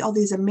see all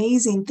these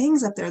amazing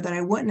things up there that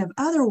I wouldn't have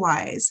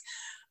otherwise.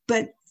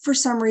 But for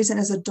some reason,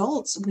 as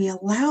adults, we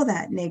allow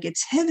that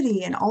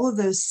negativity and all of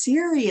those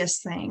serious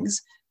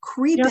things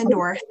creep into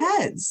our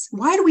heads.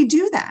 Why do we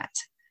do that?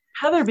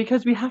 Heather,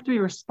 because we have to be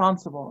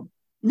responsible.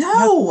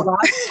 No.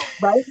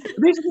 Right?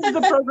 This is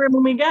the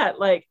programming we get.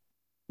 Like,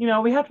 you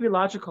know, we have to be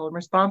logical and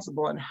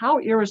responsible. And how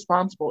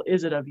irresponsible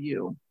is it of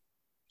you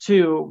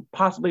to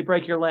possibly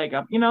break your leg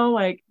up? You know,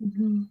 like,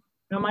 you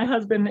know, my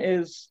husband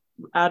is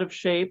out of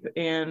shape,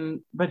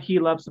 but he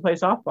loves to play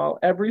softball.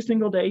 Every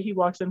single day he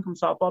walks in from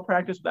softball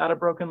practice without a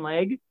broken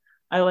leg.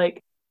 I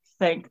like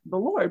thank the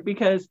Lord,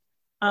 because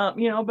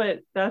you know, but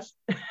that's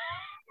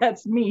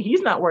that's me.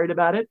 He's not worried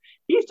about it.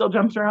 He still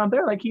jumps around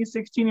there like he's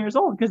 16 years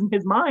old, because in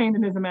his mind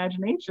and his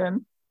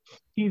imagination,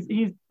 he's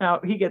now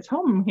he gets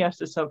home, he has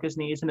to soak his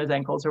knees and his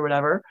ankles or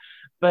whatever.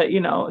 But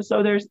you know,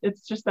 so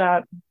it's just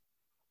that,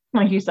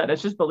 like you said,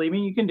 it's just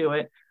believing you can do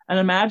it and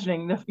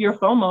imagining. Your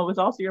FOMO is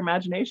also your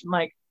imagination.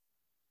 Like,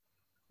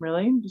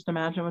 really, just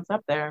imagine what's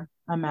up there.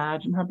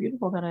 Imagine how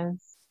beautiful that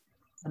is.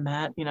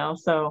 You know,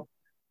 so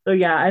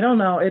yeah, I don't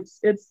know.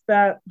 It's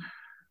that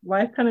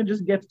life kind of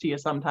just gets to you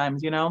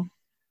sometimes, you know.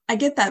 I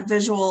get that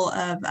visual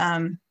of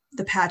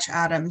the Patch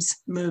Adams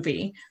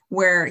movie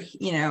where,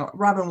 you know,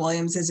 Robin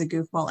Williams is a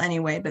goofball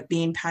anyway, but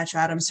being Patch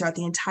Adams throughout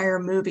the entire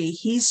movie,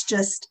 he's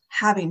just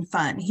having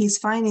fun. He's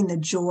finding the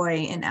joy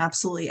in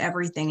absolutely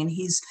everything. And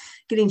he's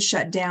getting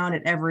shut down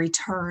at every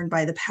turn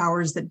by the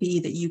powers that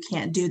be, that you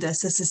can't do this.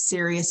 This is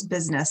serious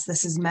business.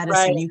 This is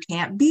medicine. Right. You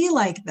can't be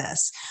like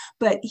this.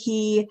 But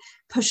he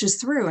pushes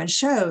through and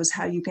shows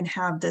how you can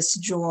have this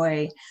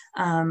joy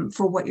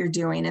for what you're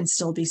doing and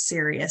still be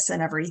serious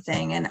and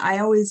everything. And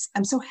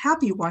I'm so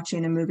happy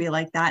watching a movie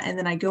like that. And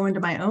then I go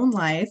into my own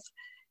life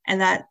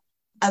and that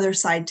other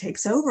side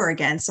takes over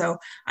again. So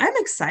I'm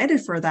excited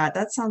for that.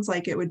 That sounds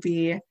like it would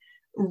be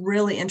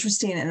really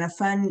interesting and a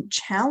fun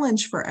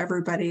challenge for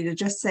everybody to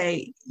just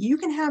say, you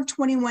can have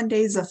 21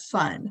 days of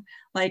fun.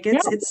 Like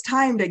it's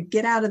time to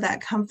get out of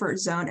that comfort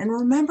zone and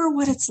remember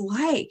what it's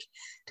like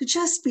to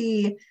just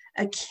be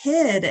a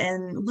kid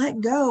and let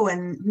go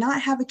and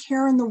not have a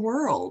care in the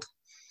world.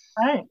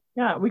 Right.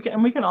 Yeah. We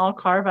can all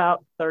carve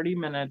out 30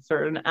 minutes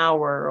or an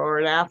hour or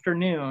an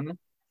afternoon.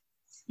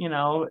 You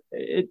know,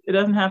 it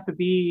doesn't have to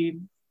be,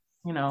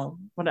 you know,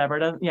 whatever. It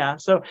doesn't. Yeah.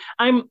 So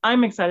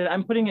I'm excited.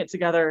 I'm putting it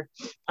together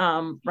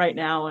right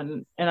now.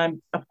 And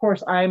I'm, of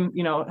course,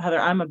 you know, Heather,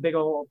 I'm a big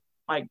old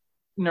like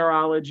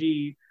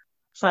neurology,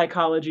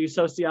 psychology,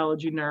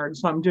 sociology nerd.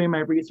 So I'm doing my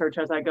research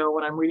as I go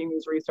when I'm reading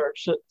these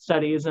research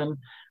studies. And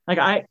like,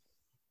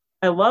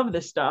 I love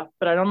this stuff,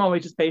 but I don't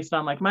always just based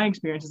on like my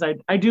experiences.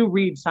 I do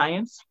read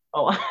science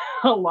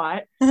a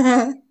lot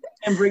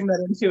and bring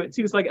that into it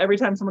too. So like every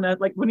time someone has,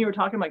 like when you were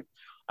talking, like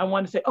I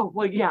wanted to say, oh,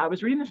 well, yeah, I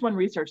was reading this one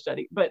research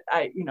study, but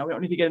we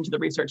don't need to get into the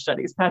research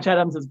studies. Patch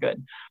Adams is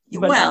good.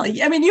 But, well,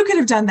 I mean, you could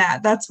have done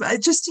that. That's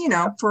just, you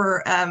know,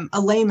 for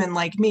a layman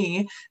like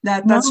me,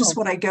 that's just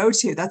what I go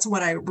to. That's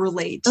what I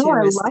relate to.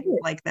 I love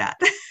it. Like that.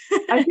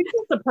 I think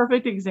it's a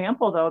perfect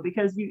example though,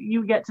 because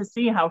you get to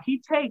see how he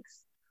takes.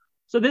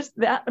 So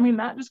that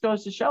just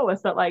goes to show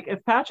us that like,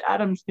 if Patch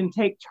Adams can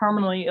take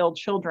terminally ill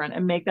children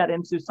and make that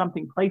into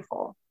something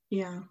playful.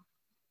 Yeah.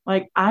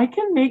 Like I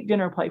can make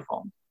dinner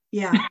playful.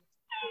 Yeah.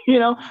 You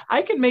know,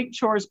 I can make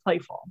chores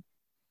playful.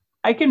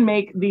 I can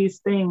make these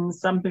things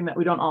something that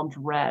we don't all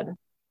dread.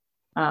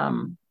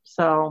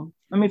 So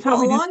let me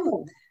tell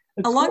you.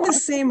 Along the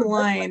same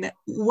line,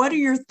 what are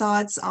your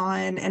thoughts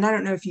on, and I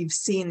don't know if you've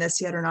seen this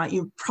yet or not,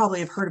 you probably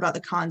have heard about the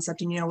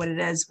concept and you know what it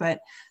is, but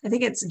I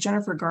think it's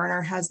Jennifer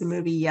Garner has the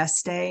movie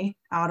Yes Day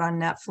out on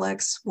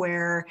Netflix,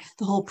 where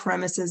the whole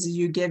premise is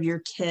you give your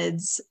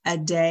kids a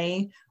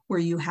day where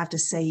you have to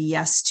say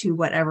yes to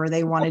whatever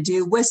they want to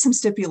do with some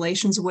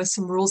stipulations, with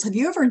some rules. Have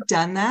you ever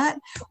done that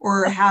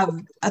or have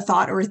a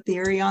thought or a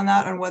theory on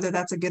that, on whether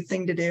that's a good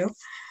thing to do?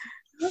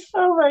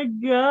 Oh my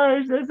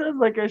gosh, this is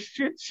like a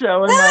shit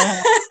show in my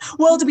head.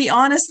 Well, to be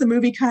honest, the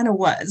movie kind of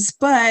was,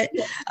 but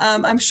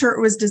I'm sure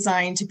it was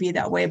designed to be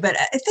that way. But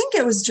I think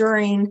it was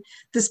during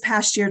this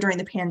past year, during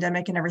the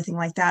pandemic and everything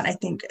like that. I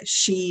think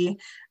she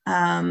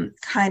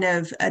kind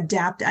of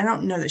adapted. I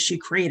don't know that she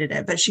created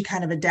it, but she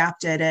kind of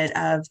adapted it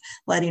of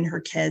letting her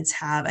kids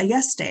have a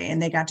yes day,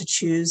 and they got to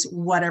choose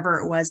whatever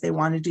it was they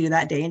wanted to do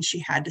that day. And she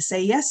had to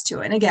say yes to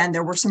it. And again,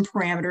 there were some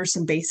parameters,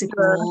 some basic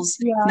rules,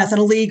 nothing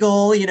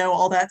illegal, you know,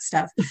 all that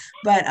stuff.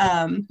 But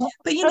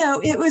you know,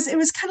 it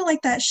was kind of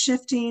like that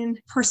shifting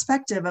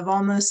perspective of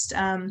almost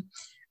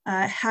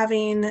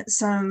having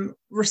some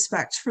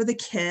respect for the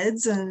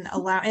kids and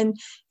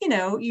you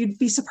know, you'd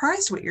be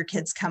surprised what your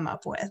kids come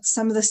up with.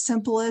 Some of the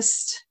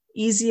simplest,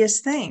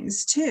 easiest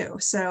things too.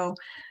 So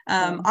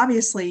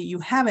obviously you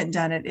haven't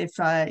done it if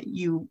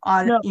you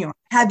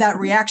had that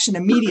reaction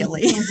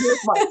immediately.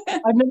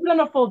 I've never done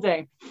a full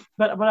day,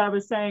 but what I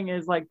was saying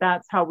is like,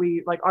 that's how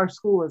our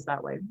school is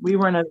that way.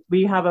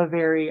 We have a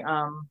very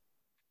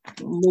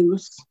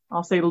loose,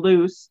 I'll say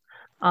loose,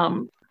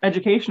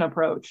 education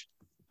approach,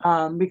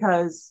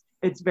 because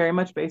it's very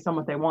much based on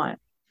what they want,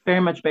 very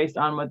much based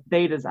on what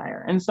they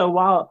desire. And so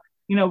while,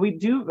 we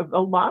do a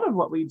lot of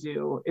what we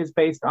do is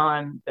based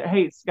on,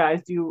 hey,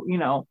 guys,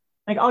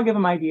 like I'll give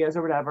them ideas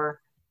or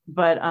whatever.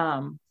 But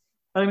I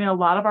mean, a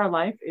lot of our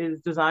life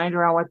is designed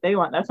around what they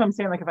want. That's what I'm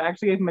saying. Like if I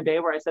actually gave them a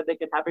day where I said they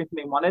could have anything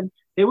they wanted,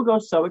 they would go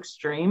so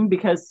extreme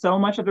because so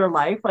much of their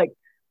life, like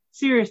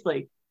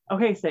seriously,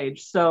 okay,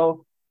 Sage,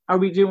 so are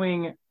we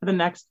doing the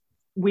next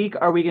week?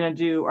 Are we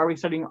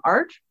studying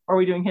art or are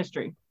we doing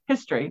history?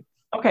 History.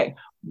 Okay.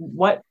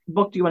 What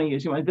book do you want to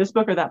use? You want this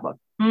book or that book?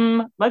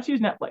 Let's use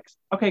Netflix.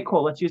 Okay,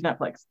 cool. Let's use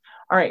Netflix.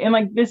 All right. And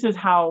like, this is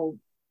how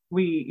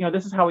we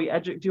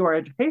do our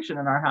education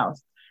in our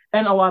house,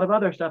 and a lot of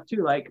other stuff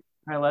too. Like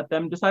I let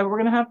them decide what we're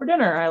going to have for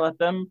dinner. I let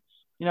them,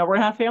 we're going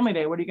to have family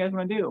day. What do you guys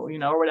want to do?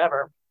 Or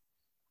whatever.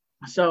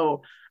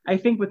 So I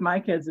think with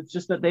my kids, it's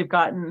just that they've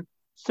gotten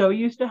so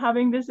used to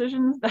having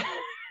decisions that,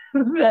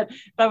 that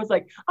I was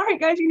like, all right,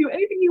 guys, you can do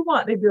anything you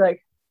want. They'd be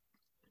like,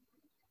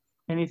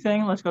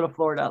 anything, let's go to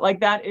Florida.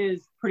 Like that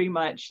is pretty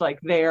much like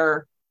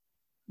their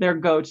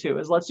go-to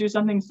is let's do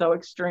something so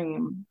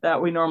extreme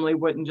that we normally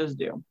wouldn't just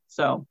do.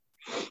 So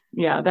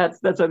yeah,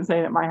 that's what I'm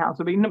saying at my house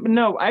would be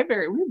no,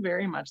 we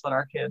very much let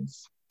our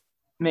kids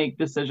make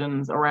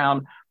decisions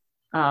around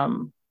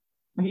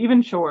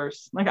even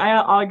chores. Like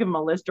I'll give them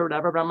a list or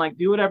whatever, but I'm like,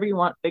 do whatever you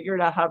want, figure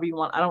it out however you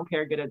want. I don't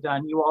care, get it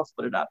done. You all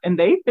split it up. And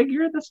they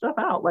figure the stuff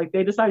out. Like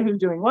they decide who's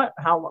doing what,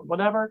 how,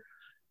 whatever.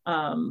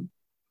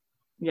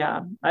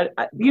 Yeah.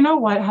 You know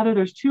what, Heather,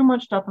 there's too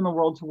much stuff in the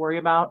world to worry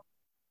about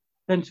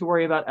than to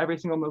worry about every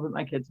single movement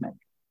my kids make.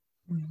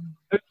 Mm-hmm.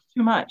 There's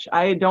too much.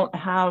 I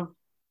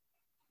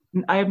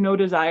have no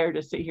desire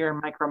to sit here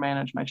and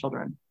micromanage my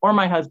children or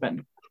my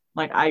husband.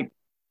 Like I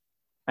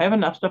have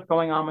enough stuff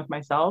going on with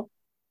myself.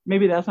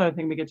 Maybe that's another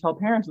thing we could tell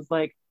parents is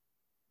like,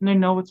 and I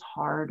know it's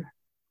hard.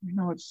 I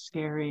know it's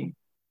scary.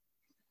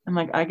 And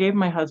like, I gave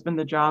my husband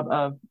the job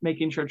of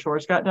making sure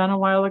chores got done a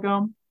while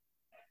ago,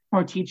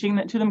 or teaching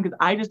that to them, because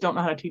I just don't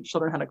know how to teach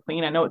children how to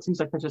clean. I know it seems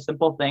like such a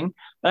simple thing,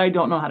 but I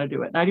don't know how to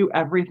do it. And I do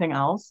everything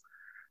else.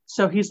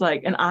 So he's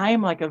like, and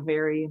I'm like a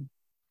very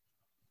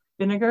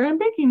vinegar and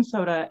baking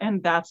soda,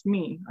 and that's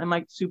me. I'm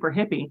like super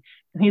hippie.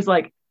 And he's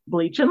like,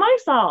 bleach and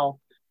Lysol.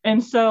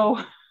 And so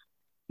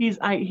he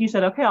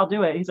said, okay, I'll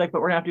do it. He's like,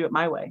 but we're gonna have to do it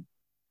my way.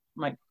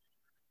 I'm like,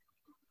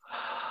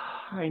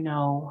 I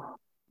know.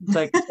 It's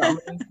like, so I'm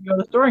gonna go to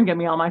the store and get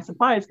me all my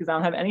supplies because I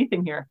don't have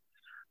anything here.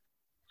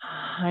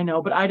 I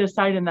know, but I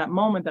decided in that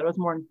moment that it was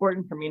more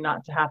important for me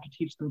not to have to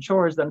teach them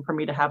chores than for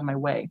me to have my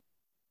way,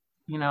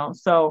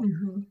 So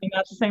and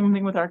that's the same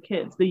thing with our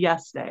kids, the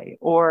yes day,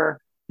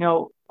 or,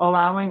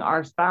 allowing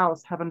our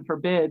spouse, heaven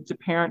forbid, to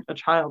parent a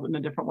child in a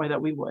different way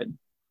that we would.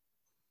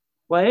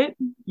 What?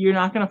 You're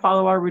not going to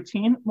follow our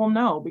routine? Well,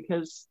 no,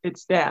 because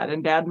it's dad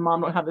and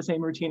mom don't have the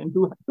same routine, and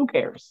who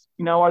cares?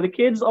 Are the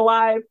kids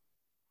alive?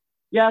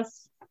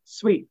 Yes.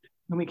 Sweet.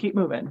 And we keep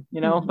moving,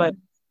 but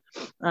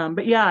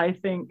yeah, I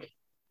think,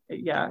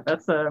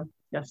 that's a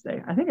yes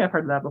day. I think I've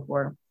heard of that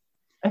before.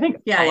 I think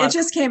it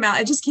just came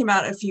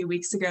out a few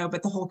weeks ago,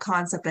 but the whole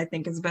concept I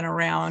think has been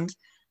around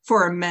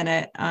for a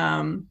minute.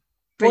 I'm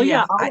going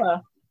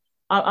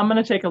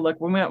to take a look.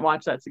 We might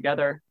watch that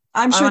together.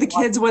 I'm sure the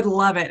kids would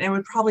love it and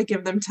would probably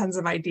give them tons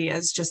of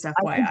ideas, just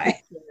FYI.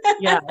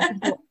 Yeah.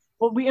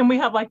 Well, we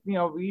have like,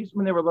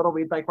 when they were little,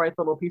 we'd like write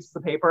little pieces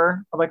of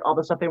paper of like all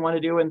the stuff they want to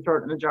do and throw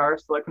it in a jar.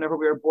 So like whenever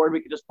we were bored, we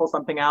could just pull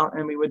something out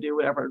and we would do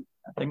whatever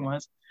that thing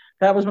was.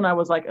 That was when I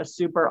was like a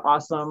super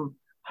awesome,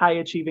 high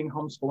achieving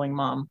homeschooling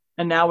mom.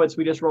 And now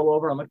we just roll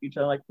over and look at each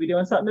other like, we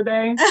doing something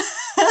today?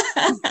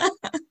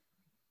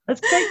 Let's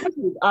bake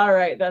cookies. All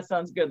right. That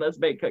sounds good. Let's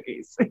bake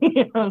cookies.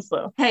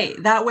 So. Hey,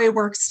 that way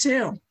works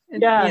too.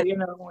 Yeah.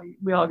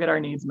 We all get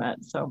our needs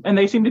met. So, and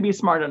they seem to be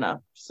smart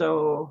enough.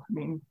 So, I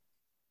mean,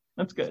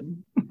 that's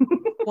good.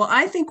 Well,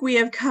 I think we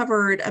have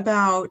covered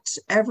about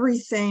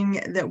everything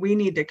that we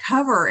need to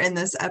cover in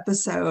this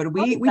episode.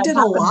 We did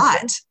a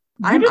lot.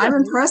 I'm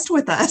impressed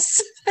with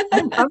us.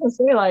 I'm gonna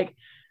say, like,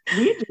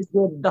 we just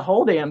did the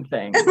whole damn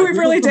thing. We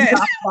really did.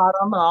 Top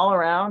bottom all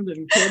around,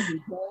 and kids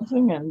and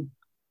parenting, and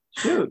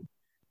shoot,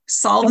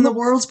 solving the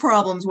world's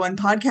problems one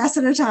podcast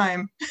at a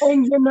time.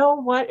 And you know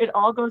what? It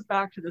all goes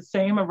back to the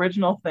same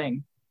original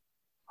thing: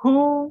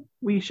 who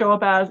we show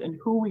up as, and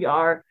who we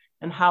are,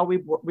 and how we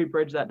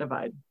bridge that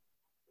divide.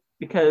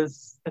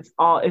 Because this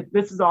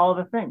is all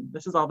the thing.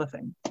 This is all the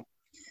thing.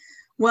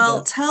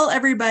 Well, tell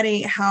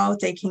everybody how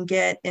they can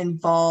get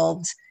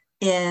involved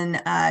in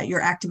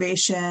your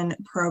activation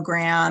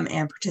program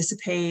and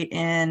participate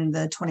in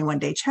the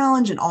 21-day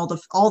challenge and all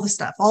the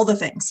stuff, all the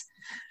things.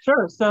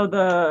 Sure. So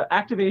the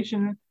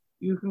activation,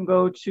 you can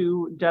go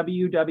to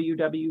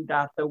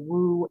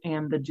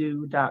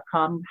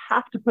www.thewooandthedo.com. You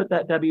have to put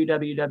that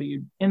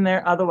www in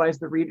there. Otherwise,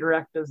 the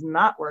redirect does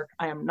not work.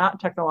 I am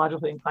not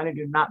technologically inclined. I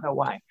do not know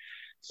why.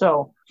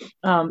 So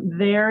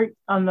there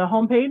on the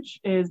homepage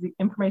is the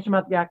information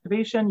about the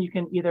activation. You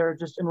can either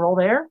just enroll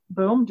there,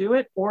 boom, do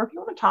it. Or if you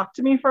want to talk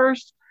to me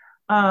first,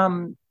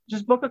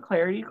 just book a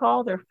clarity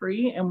call. They're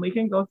free, and we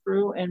can go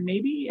through and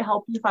maybe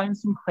help you find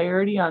some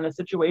clarity on a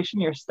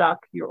situation. You're stuck,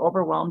 you're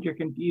overwhelmed, you're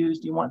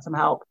confused, you want some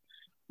help.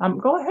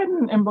 Go ahead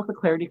and book a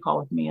clarity call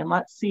with me, and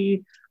let's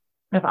see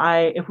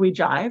if we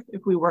jive,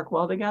 if we work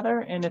well together,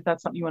 and if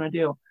that's something you want to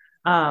do.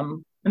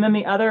 And then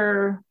the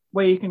other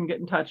way you can get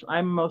in touch,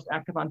 I'm most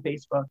active on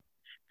Facebook.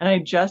 And I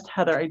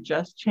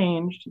just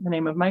changed the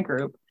name of my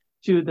group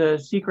to the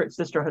Secret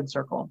Sisterhood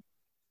Circle.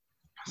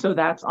 So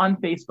that's on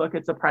Facebook.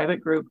 It's a private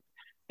group.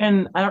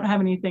 And I don't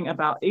have anything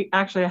about it.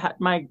 Actually,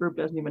 my group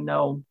doesn't even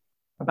know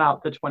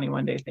about the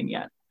 21-day thing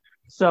yet.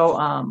 So,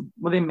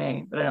 well, they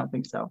may, but I don't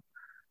think so.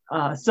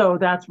 So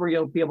that's where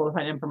you'll be able to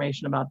find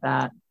information about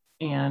that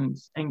and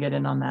get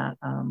in on that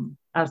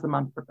as the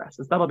month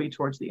progresses. That'll be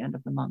towards the end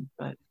of the month,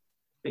 but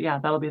yeah,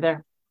 that'll be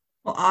there.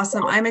 Well,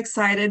 awesome. I'm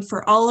excited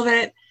for all of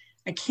it.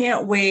 I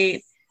can't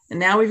wait. And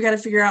now we've got to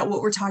figure out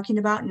what we're talking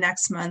about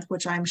next month,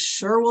 which I'm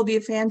sure will be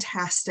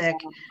fantastic.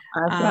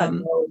 I've got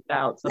no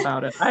doubts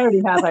about it. I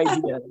already have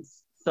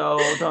ideas. So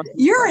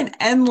you're an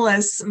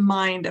endless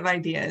mind of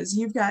ideas.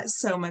 You've got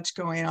so much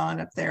going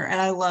on up there,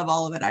 and I love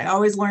all of it. I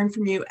always learn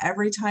from you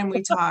every time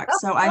we talk.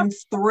 So I'm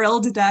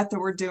thrilled to death that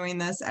we're doing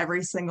this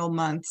every single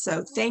month.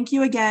 So thank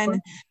you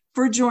again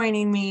for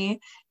joining me.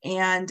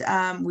 And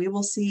we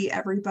will see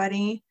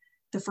everybody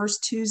the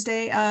first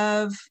Tuesday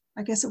of,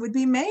 I guess it would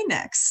be May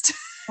next.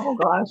 Oh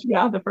gosh,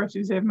 yeah, the first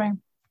Tuesday of May.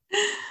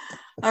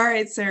 All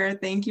right, Sarah,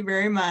 thank you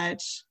very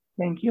much.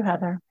 Thank you,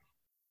 Heather.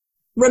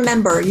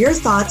 Remember, your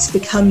thoughts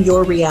become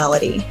your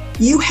reality.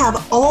 You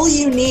have all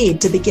you need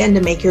to begin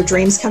to make your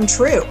dreams come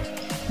true.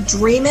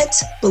 Dream it,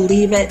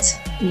 believe it,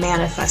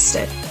 manifest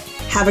it.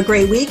 Have a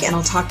great week, and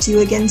I'll talk to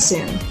you again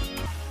soon.